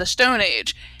 This isn't the Stone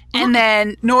Age. And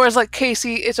then Nora's like,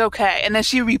 Casey, it's okay. And then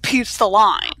she repeats the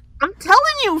line. I'm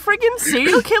telling you, friggin'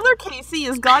 serial killer Casey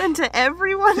has got into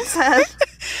everyone's head.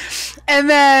 And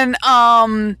then,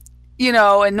 you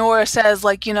know, and Nora says,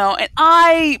 like, you know, and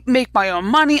I make my own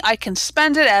money. I can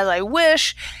spend it as I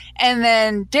wish. And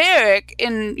then Derek,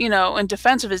 in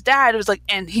defense of his dad, was like,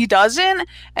 and he doesn't.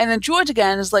 And then George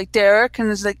again is like, Derek,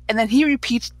 and is like, and then he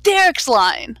repeats Derek's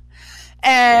line.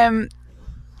 And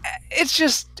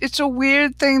it's a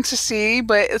weird thing to see,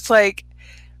 but it's like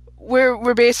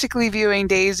we're basically viewing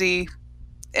Daisy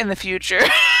in the future.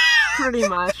 Pretty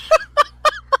much.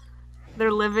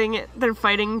 They're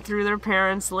fighting through their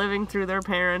parents, living through their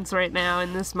parents right now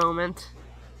in this moment.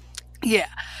 Yeah.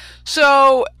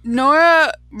 So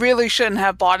Nora really shouldn't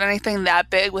have bought anything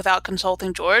that big without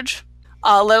consulting George,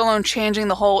 let alone changing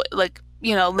the whole, like,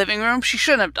 you know, living room. She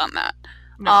shouldn't have done that.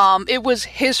 No. It was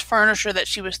his furniture that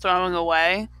she was throwing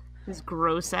away. His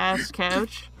gross ass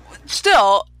couch.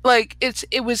 Still, like,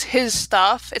 it was his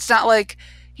stuff. It's not like,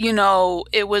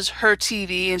 it was her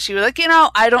TV and she was like,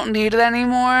 I don't need it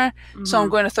anymore, so I'm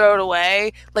going to throw it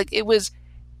away. Like, it was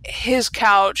his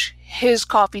couch, his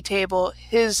coffee table,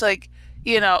 his, like,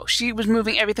 she was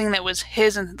moving everything that was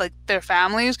his and, like, their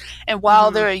families. And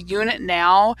while they're a unit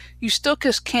now, you still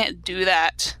just can't do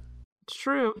that. It's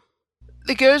true.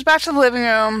 It goes back to the living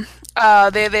room.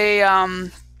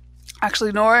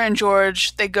 Actually, Nora and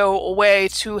George, they go away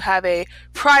to have a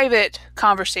private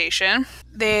conversation.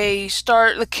 The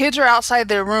kids are outside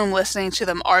their room listening to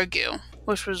them argue,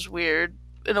 which was weird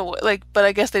in a way, but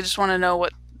I guess they just want to know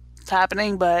what's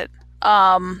happening. But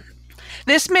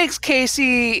this makes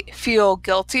Casey feel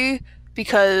guilty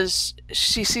because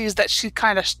she sees that she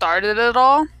kind of started it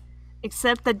all.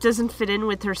 Except that doesn't fit in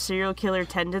with her serial killer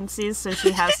tendencies, so she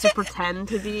has to pretend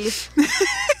to be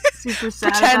super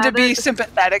sad. Pretend to be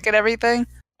sympathetic and everything.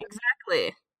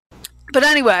 Exactly. But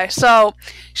anyway, so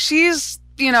she's,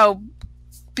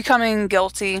 becoming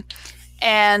guilty,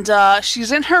 and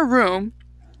she's in her room,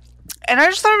 and I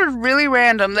just thought it was really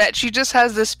random that she just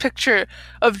has this picture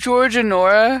of George and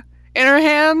Nora in her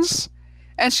hands,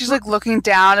 and she's, like, looking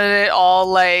down at it all,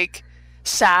 like,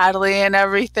 sadly and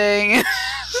everything.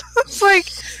 It's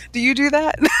like, do you do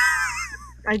that?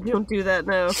 I don't do that,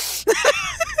 no.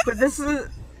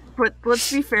 But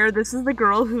let's be fair, this is the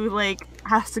girl who, like,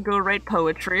 has to go write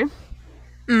poetry.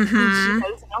 And she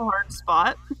has a hard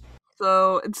spot.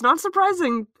 So it's not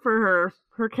surprising for her.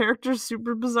 Her character's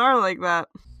super bizarre like that.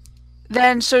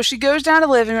 Then, so she goes down to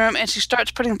the living room and she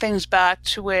starts putting things back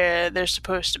to where they're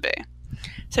supposed to be.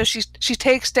 So she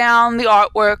takes down the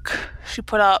artwork she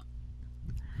put up.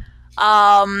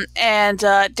 And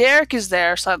Derek is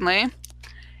there suddenly,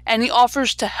 and he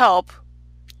offers to help,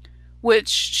 which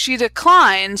she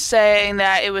declines, saying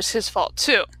that it was his fault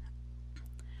too.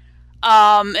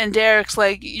 And Derek's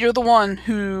like, you're the one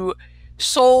who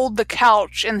sold the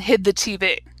couch and hid the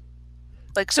TV.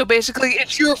 Like, so basically,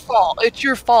 it's your fault. It's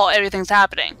your fault everything's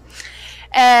happening.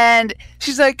 And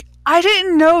she's like, I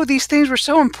didn't know these things were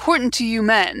so important to you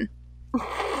men.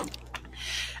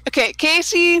 Okay,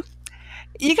 Casey,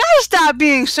 you gotta stop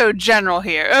being so general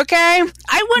here, okay?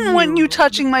 I wouldn't want you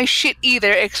touching my shit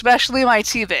either, especially my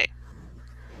TV.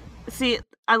 See,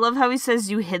 I love how he says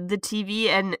you hid the TV,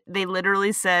 and they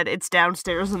literally said it's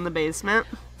downstairs in the basement.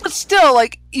 But still,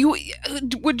 like,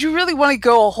 would you really want to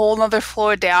go a whole nother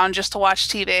floor down just to watch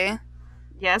TV?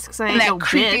 Yes, because I ain't no bitch. In that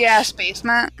creepy-ass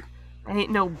basement? I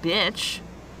ain't no bitch.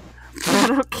 I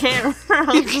don't care.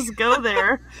 I'll just go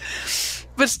there.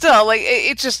 But still, like,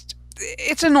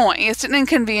 it's annoying. It's an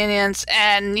inconvenience,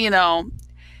 and, I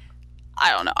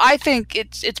don't know. I think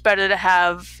it's better to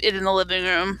have it in the living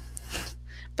room.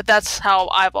 But that's how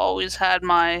I've always had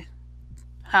my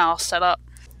house set up.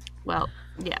 Well,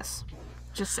 yes.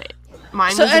 Just say it.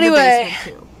 Mine so was anyway,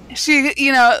 in the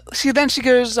basement too. She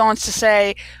goes on to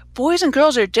say, boys and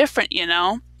girls are different,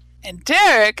 And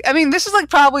Derek, I mean, this is, like,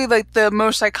 probably, like, the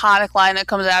most iconic line that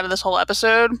comes out of this whole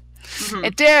episode. Mm-hmm.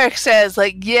 And Derek says,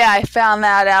 like, yeah, I found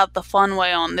that out the fun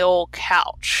way on the old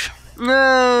couch. And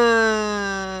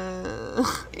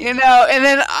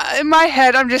then in my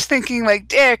head, I'm just thinking, like,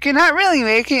 Derek, you're not really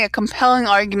making a compelling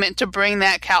argument to bring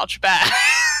that couch back.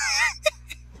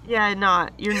 Yeah,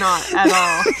 you're not at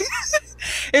all.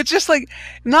 It's just, like,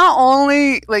 not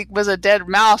only, like, was a dead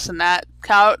mouse in that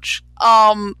couch,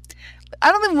 I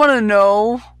don't even want to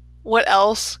know what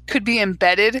else could be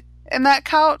embedded in that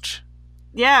couch.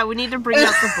 Yeah, we need to bring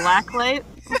out the black light.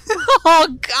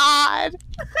 Oh, God.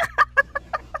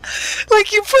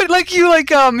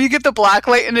 You get the black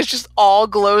light and it just all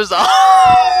glows up.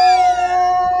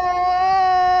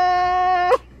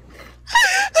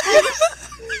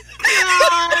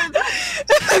 God.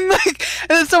 And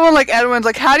then someone like Edwin's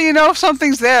like, how do you know if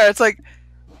something's there? It's like,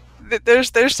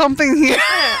 there's something here.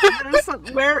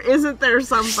 Where isn't there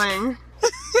something?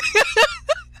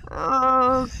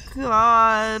 Oh,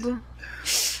 God.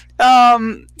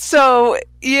 So,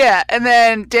 yeah, and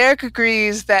then Derek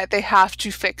agrees that they have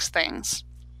to fix things.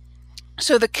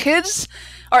 So the kids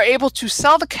are able to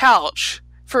sell the couch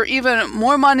for even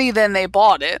more money than they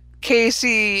bought it.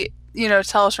 Casey,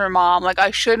 tells her mom, like,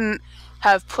 I shouldn't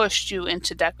have pushed you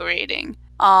into decorating.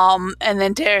 And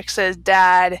then Derek says,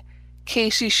 Dad,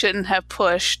 Casey shouldn't have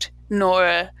pushed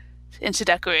Nora into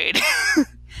decorating.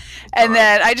 And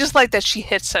then I just like that she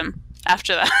hits him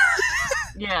after that.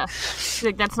 Yeah. She's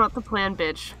like, that's not the plan,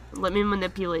 bitch. Let me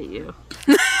manipulate you.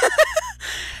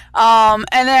 And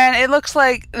then it looks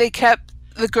like they kept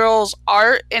the girls'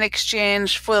 art in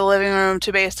exchange for the living room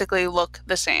to basically look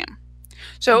the same.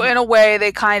 So in a way,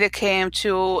 they kind of came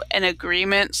to an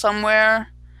agreement somewhere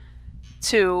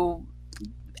to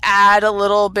add a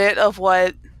little bit of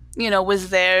what, was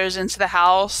theirs into the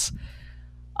house.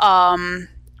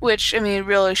 Which, I mean,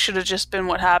 really should have just been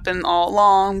what happened all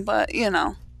along, but, Can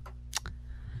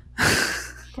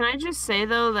I just say,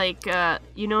 though, like,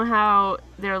 you know how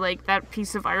they're like, that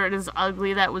piece of iron is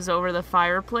ugly that was over the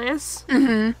fireplace?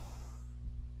 Mm-hmm.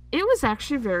 It was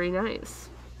actually very nice.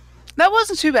 That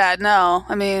wasn't too bad, no.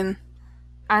 I mean...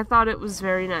 I thought it was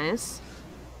very nice.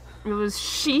 It was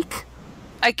chic.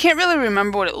 I can't really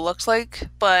remember what it looks like,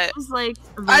 but... It was like...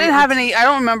 I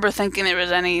don't remember thinking there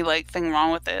was any, like, thing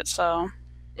wrong with it, so...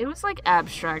 It was, like,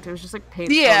 abstract. It was just, like,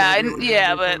 paint.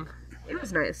 Yeah, but... It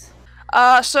was nice.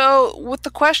 So, with the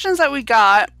questions that we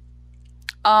got,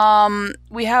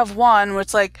 we have one where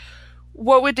it's like,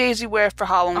 what would Daisy wear for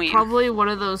Halloween? Probably one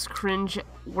of those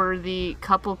cringe-worthy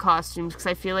couple costumes, because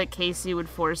I feel like Casey would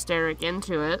force Derek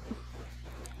into it.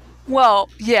 Well,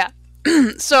 yeah.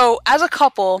 So, as a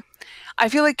couple, I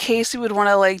feel like Casey would want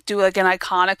to, like, do, like, an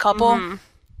iconic couple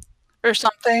or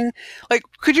something. Like,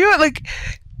 could you, like...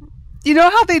 You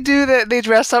know how they do that? They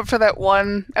dress up for that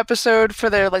one episode for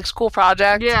their, like, school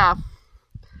project? Yeah.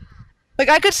 Like,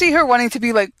 I could see her wanting to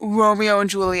be, like, Romeo and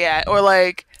Juliet, or,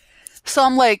 like,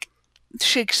 some, like,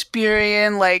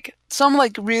 Shakespearean, like, some,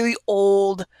 like, really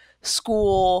old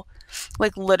school,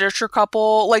 like, literature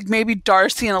couple, like, maybe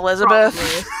Darcy and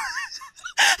Elizabeth.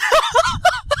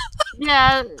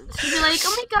 Yeah, she'd be like,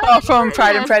 oh my god. From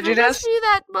Pride and Prejudice? Let's do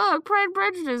that book, Pride and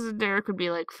Prejudice, and Derek would be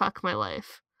like, fuck my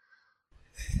life.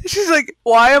 She's like,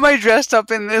 why am I dressed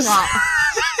up in this?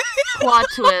 Plot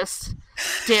twist.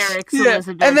 Derek's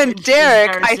Elizabeth. And then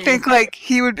Derek, I think, like,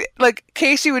 he would, like,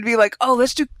 Casey would be like, oh,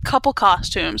 let's do couple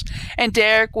costumes. And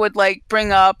Derek would, like,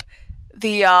 bring up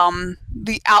the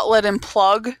outlet and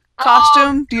plug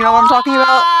costume. Do you know what I'm talking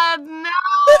about? No!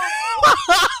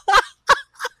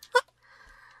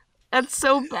 That's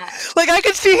so bad. Like, I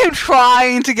could see him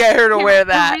trying to get her to wear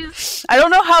that. I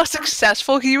don't know how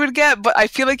successful he would get, but I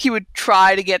feel like he would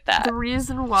try to get that. The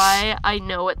reason why I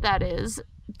know what that is,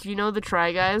 do you know the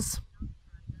Try Guys?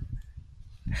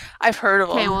 I've heard of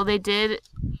them. Okay, well, they did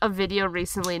a video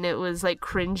recently, and it was, like,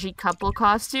 cringy couple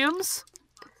costumes.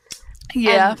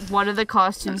 Yeah. And one of the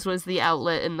costumes was the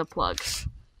outlet and the plug.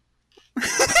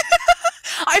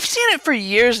 I've seen it for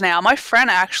years now. My friend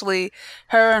actually,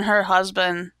 her and her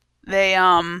husband... They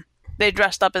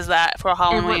dressed up as that for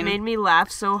Halloween. And what made me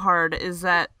laugh so hard is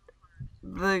that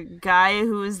the guy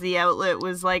who was the outlet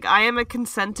was like, I am a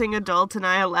consenting adult and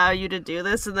I allow you to do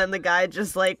this, and then the guy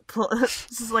just like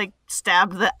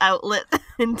stabbed the outlet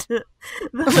into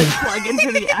the plug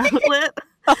into the outlet.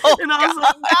 And I was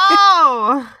like,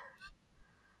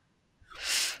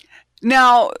 no!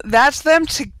 Now, that's them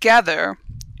together.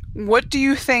 What do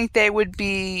you think they would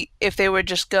be if they were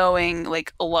just going,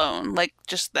 like, alone? Like,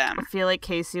 just them? I feel like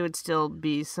Casey would still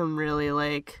be some really,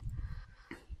 like...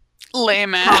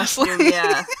 lame ass.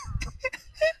 Yeah.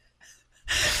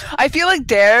 I feel like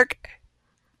Derek...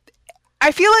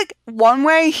 I feel like one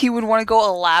way he would want to go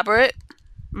elaborate.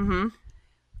 Mm-hmm.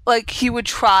 Like, he would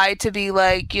try to be,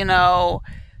 like,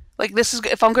 like, this is...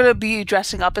 If I'm going to be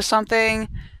dressing up as something,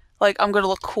 like, I'm going to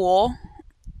look cool.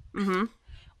 Mm-hmm.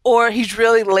 Or he's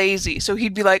really lazy, so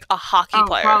he'd be like a hockey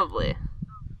player. Probably.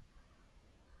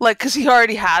 Like, because he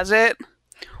already has it.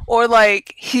 Or,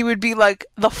 like, he would be like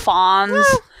the Fonz.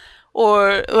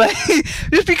 Or, like,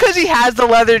 just because he has the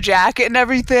leather jacket and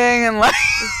everything. And, like,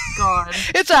 God.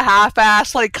 It's a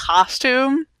half-ass, like,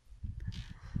 costume.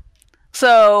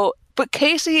 So, but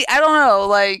Casey, I don't know,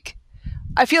 like,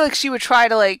 I feel like she would try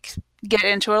to, like, get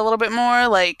into it a little bit more,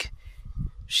 like,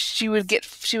 she would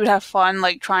have fun,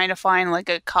 like, trying to find, like,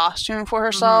 a costume for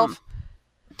herself.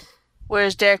 Mm-hmm.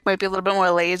 Whereas Derek might be a little bit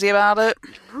more lazy about it.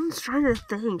 I'm just trying to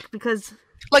think, because...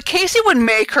 Like, Casey would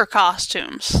make her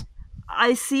costumes.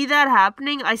 I see that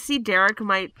happening. I see Derek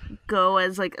might go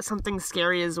as, like, something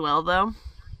scary as well, though.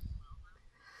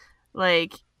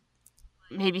 Like,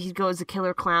 maybe he'd go as a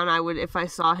killer clown. If I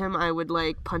saw him, I would,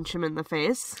 like, punch him in the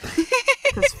face.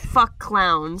 Because fuck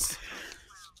clowns.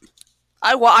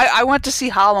 I went to see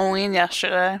Halloween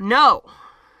yesterday. No.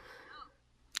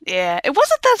 Yeah, it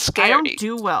wasn't that scary. I don't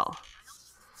do well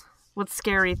with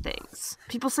scary things.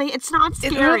 People say it's not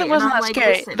scary. It really wasn't that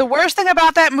scary. Listen. The worst thing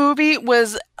about that movie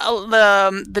was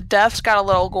the deaths got a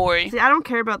little gory. See, I don't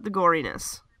care about the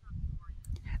goriness.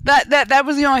 That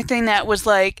was the only thing that was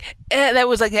like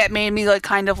that made me like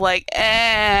kind of like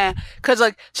because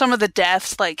like some of the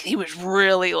deaths, like he was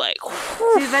really like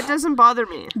whew. See, that doesn't bother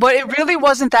me. But it really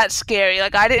wasn't that scary.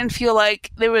 Like I didn't feel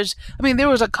like there was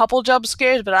a couple jump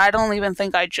scares, but I don't even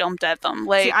think I jumped at them.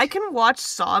 Like See, I can watch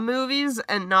Saw movies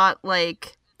and not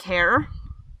like care.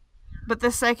 But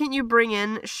the second you bring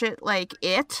in shit like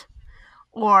It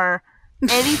or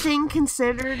Anything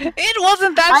Considered, it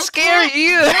wasn't that scary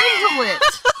either. Handle it.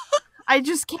 I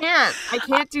just can't. I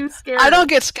can't do scary. I don't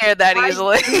get scared that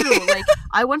easily. I do. Like,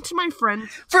 I went to my friend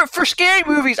for scary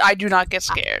movies. I do not get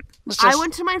scared. I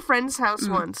went to my friend's house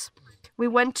once. We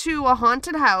went to a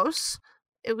haunted house.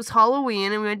 It was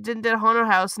Halloween, and we did a haunted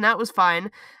house, and that was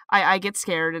fine. I get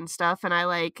scared and stuff, and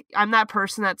I'm that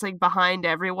person that's like behind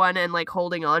everyone and like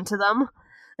holding on to them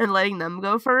and letting them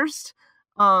go first.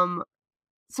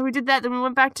 So we did that, then we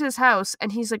went back to his house,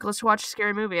 and he's like, let's watch a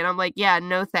scary movie. And I'm like, yeah,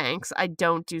 no thanks. I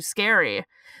don't do scary.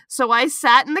 So I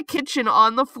sat in the kitchen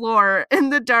on the floor in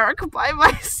the dark by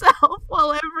myself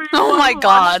while everyone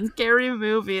watched scary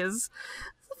movies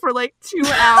for like 2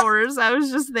 hours. I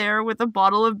was just there with a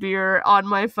bottle of beer on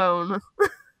my phone.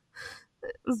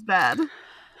 It was bad.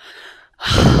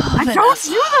 I don't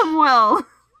do them well.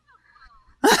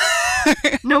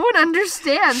 No one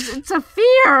understands. It's a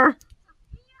fear.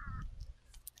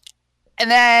 And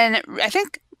then I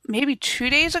think maybe 2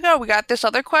 days ago we got this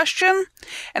other question.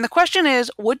 And the question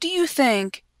is, what do you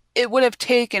think it would have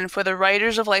taken for the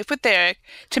writers of Life with Derek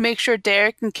to make sure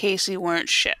Derek and Casey weren't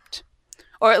shipped?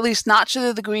 Or at least not to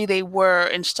the degree they were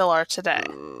and still are today.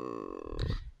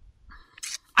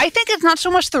 I think it's not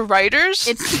so much the writers.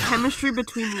 It's the chemistry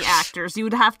between the actors. You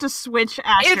would have to switch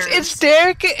actors. It's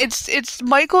Derek. It's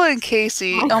Michael and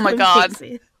Casey. Michael oh my god.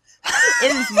 Casey.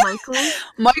 It is Michael.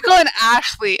 Michael and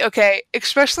Ashley. Okay,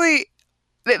 especially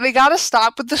they gotta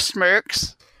stop with the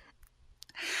smirks.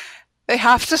 They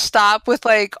have to stop with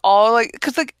like all like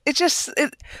because like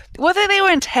whether they were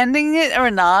intending it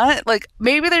or not, like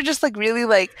maybe they're just like really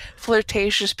like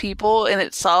flirtatious people in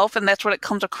itself, and that's what it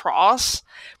comes across.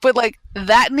 But like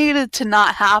that needed to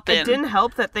not happen. It didn't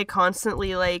help that they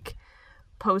constantly like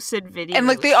posted videos, and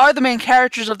like they are the main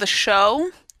characters of the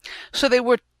show, so they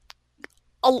were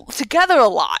together a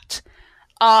lot.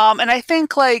 And I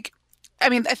think like. I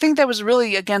think that was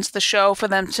really against the show for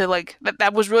them to, like,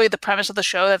 that was really the premise of the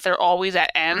show, that they're always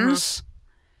at ends.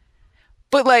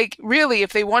 But, like, really,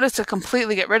 if they wanted to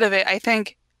completely get rid of it, I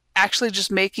think actually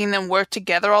just making them work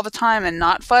together all the time and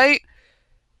not fight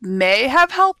may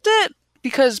have helped it,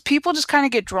 because people just kind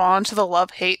of get drawn to the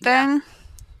love-hate thing.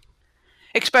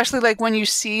 Especially, like, when you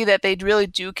see that they really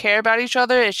do care about each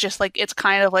other, it's just, like, it's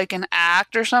kind of like an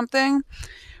act or something,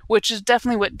 which is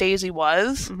definitely what Daisy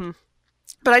was. Mm-hmm.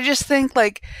 But I just think,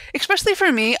 like, especially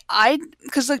for me,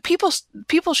 because like people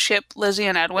ship Lizzie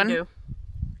and Edwin. I do.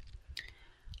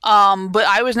 But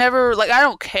I was never like, I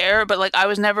don't care, but like I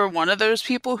was never one of those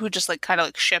people who just like kind of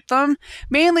like ship them,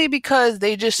 mainly because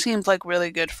they just seemed like really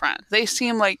good friends. They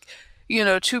seem like,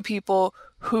 two people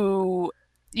who,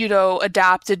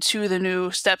 adapted to the new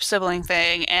step sibling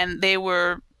thing, and they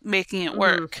were making it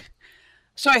work. Mm-hmm.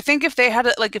 So I think if they had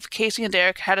if Casey and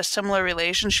Derek had a similar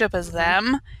relationship as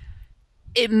them,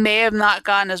 it may have not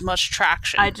gotten as much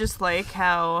traction. I just like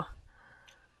how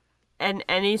in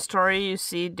any story you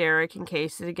see Derek and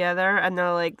Casey together, and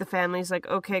they're like, the family's like,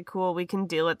 okay, cool, we can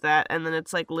deal with that. And then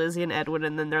it's like Lizzie and Edwin,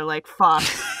 and then they're like, fuck.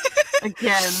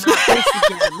 Again, not this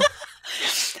again.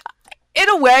 In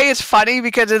a way, it's funny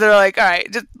because they're like, all right,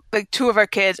 just like 2 of our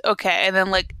kids, okay. And then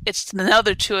like, it's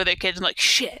another 2 of their kids, and like,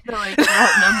 shit. They're like,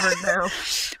 outnumbered now.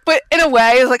 But in a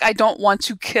way, it's like, I don't want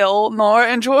to kill Nora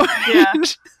and George. Yeah.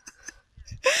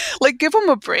 Like, give them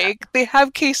a break. They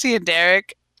have Casey and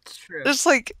Derek. It's true. Just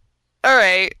like, all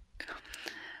right.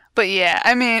 But yeah,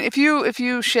 if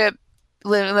you ship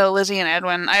Lizzie and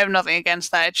Edwin, I have nothing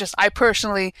against that. It's just I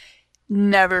personally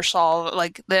never saw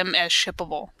like them as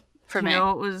shippable for me.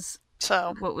 What was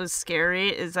scary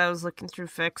is I was looking through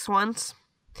Fix once,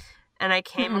 and I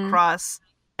came across,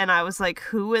 and I was like,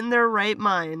 who in their right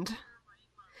mind?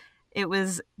 It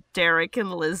was Derek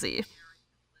and Lizzie.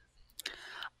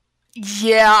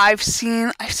 Yeah, I've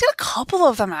seen a couple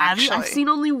of them, actually. I've seen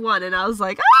only one, and I was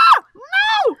like,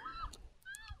 no!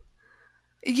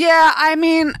 Yeah,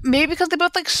 maybe because they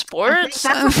both like sports.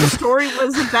 That's what the story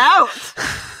was about.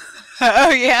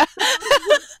 Oh, yeah.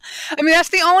 That's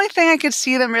the only thing I could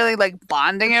see them really like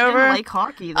bonding over. Didn't like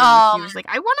hockey, though. He was like,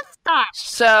 I want to stop.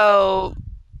 So,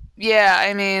 yeah,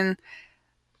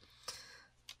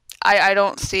 I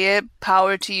don't see it.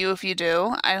 Power to you if you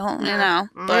do. I don't,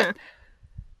 but...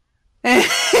 All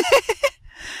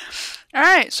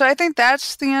right, so I think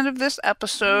that's the end of this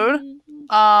episode.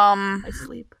 I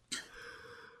sleep.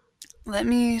 Let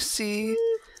me see.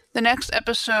 The next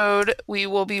episode we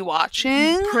will be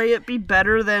watching. Pray it be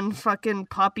better than fucking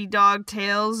Puppy Dog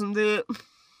Tales and the.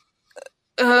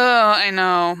 I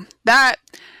know that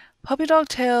Puppy Dog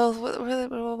Tales. Blah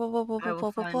blah blah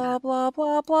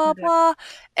blah blah blah.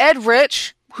 Ed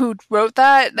Rich, who wrote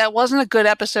that wasn't a good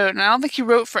episode, and I don't think he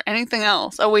wrote for anything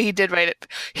else. Oh wait, he did write it.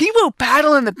 He wrote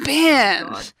Battle in the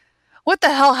Band. God. What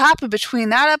the hell happened between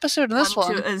that episode and this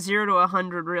one? A 0 to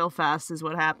 100 real fast is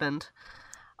what happened.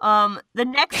 The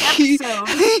next episode.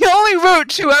 He only wrote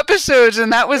 2 episodes,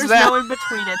 and that was that. There's no in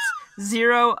between. It's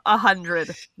 0,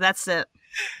 100. That's it.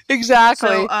 Exactly.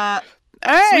 So, all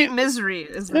right. Sweet Misery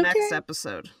is the next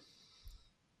episode.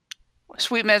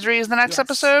 Sweet Misery is the next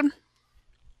episode?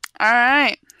 All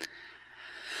right.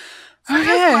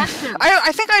 Okay.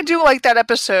 I think I do like that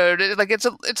episode. Like it's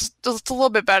a little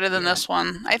bit better than this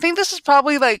one. I think this is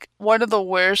probably like one of the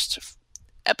worst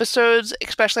episodes,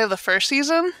 especially of the first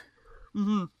season.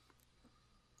 Mm-hmm.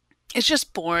 It's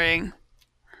just boring.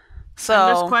 So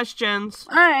endless questions.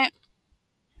 All right.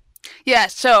 Yeah,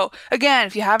 so again,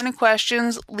 if you have any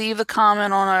questions, leave a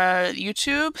comment on our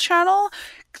YouTube channel.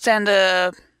 Send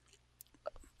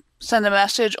a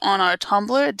message on our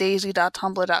Tumblr,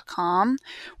 daisy.tumblr.com.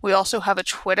 We also have a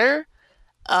Twitter,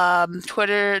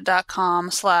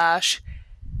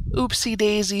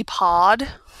 twitter.com/oopsiedaisypod.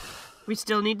 We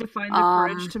still need to find the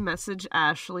courage to message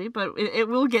Ashley, but it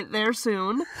will get there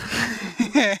soon.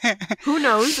 Who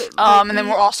knows? And then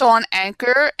we're also on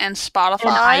Anchor and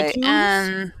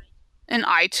Spotify and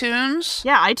iTunes.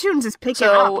 Yeah, iTunes is picking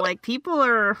up. Like, people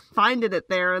are finding it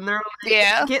there, and they're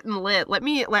getting lit.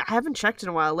 I haven't checked in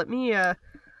a while. Let me just...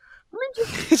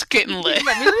 It's getting lit.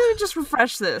 Let me just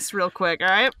refresh this real quick, all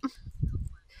right?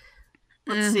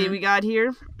 Let's see, we got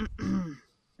here.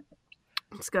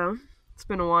 Let's go. It's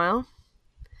been a while.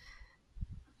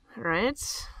 All right.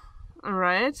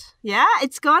 Yeah,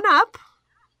 it's gone up.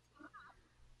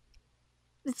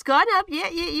 It's gone up. Yeah.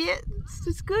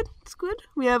 It's good.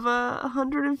 We have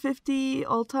 150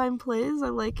 all-time plays. I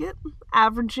like it.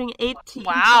 Averaging 18.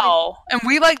 Wow. And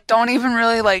we don't even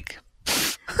really All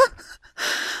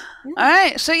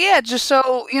right. So yeah, just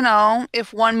so you know,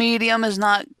 if one medium is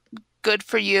not good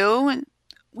for you,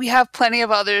 we have plenty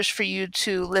of others for you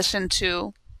to listen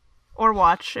to or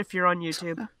watch if you're on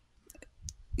YouTube.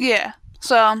 Yeah.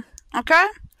 So, okay.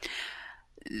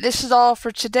 This is all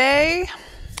for today.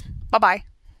 Bye-bye.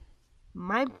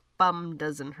 My bum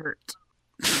doesn't hurt,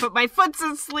 but my foot's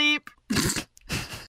asleep.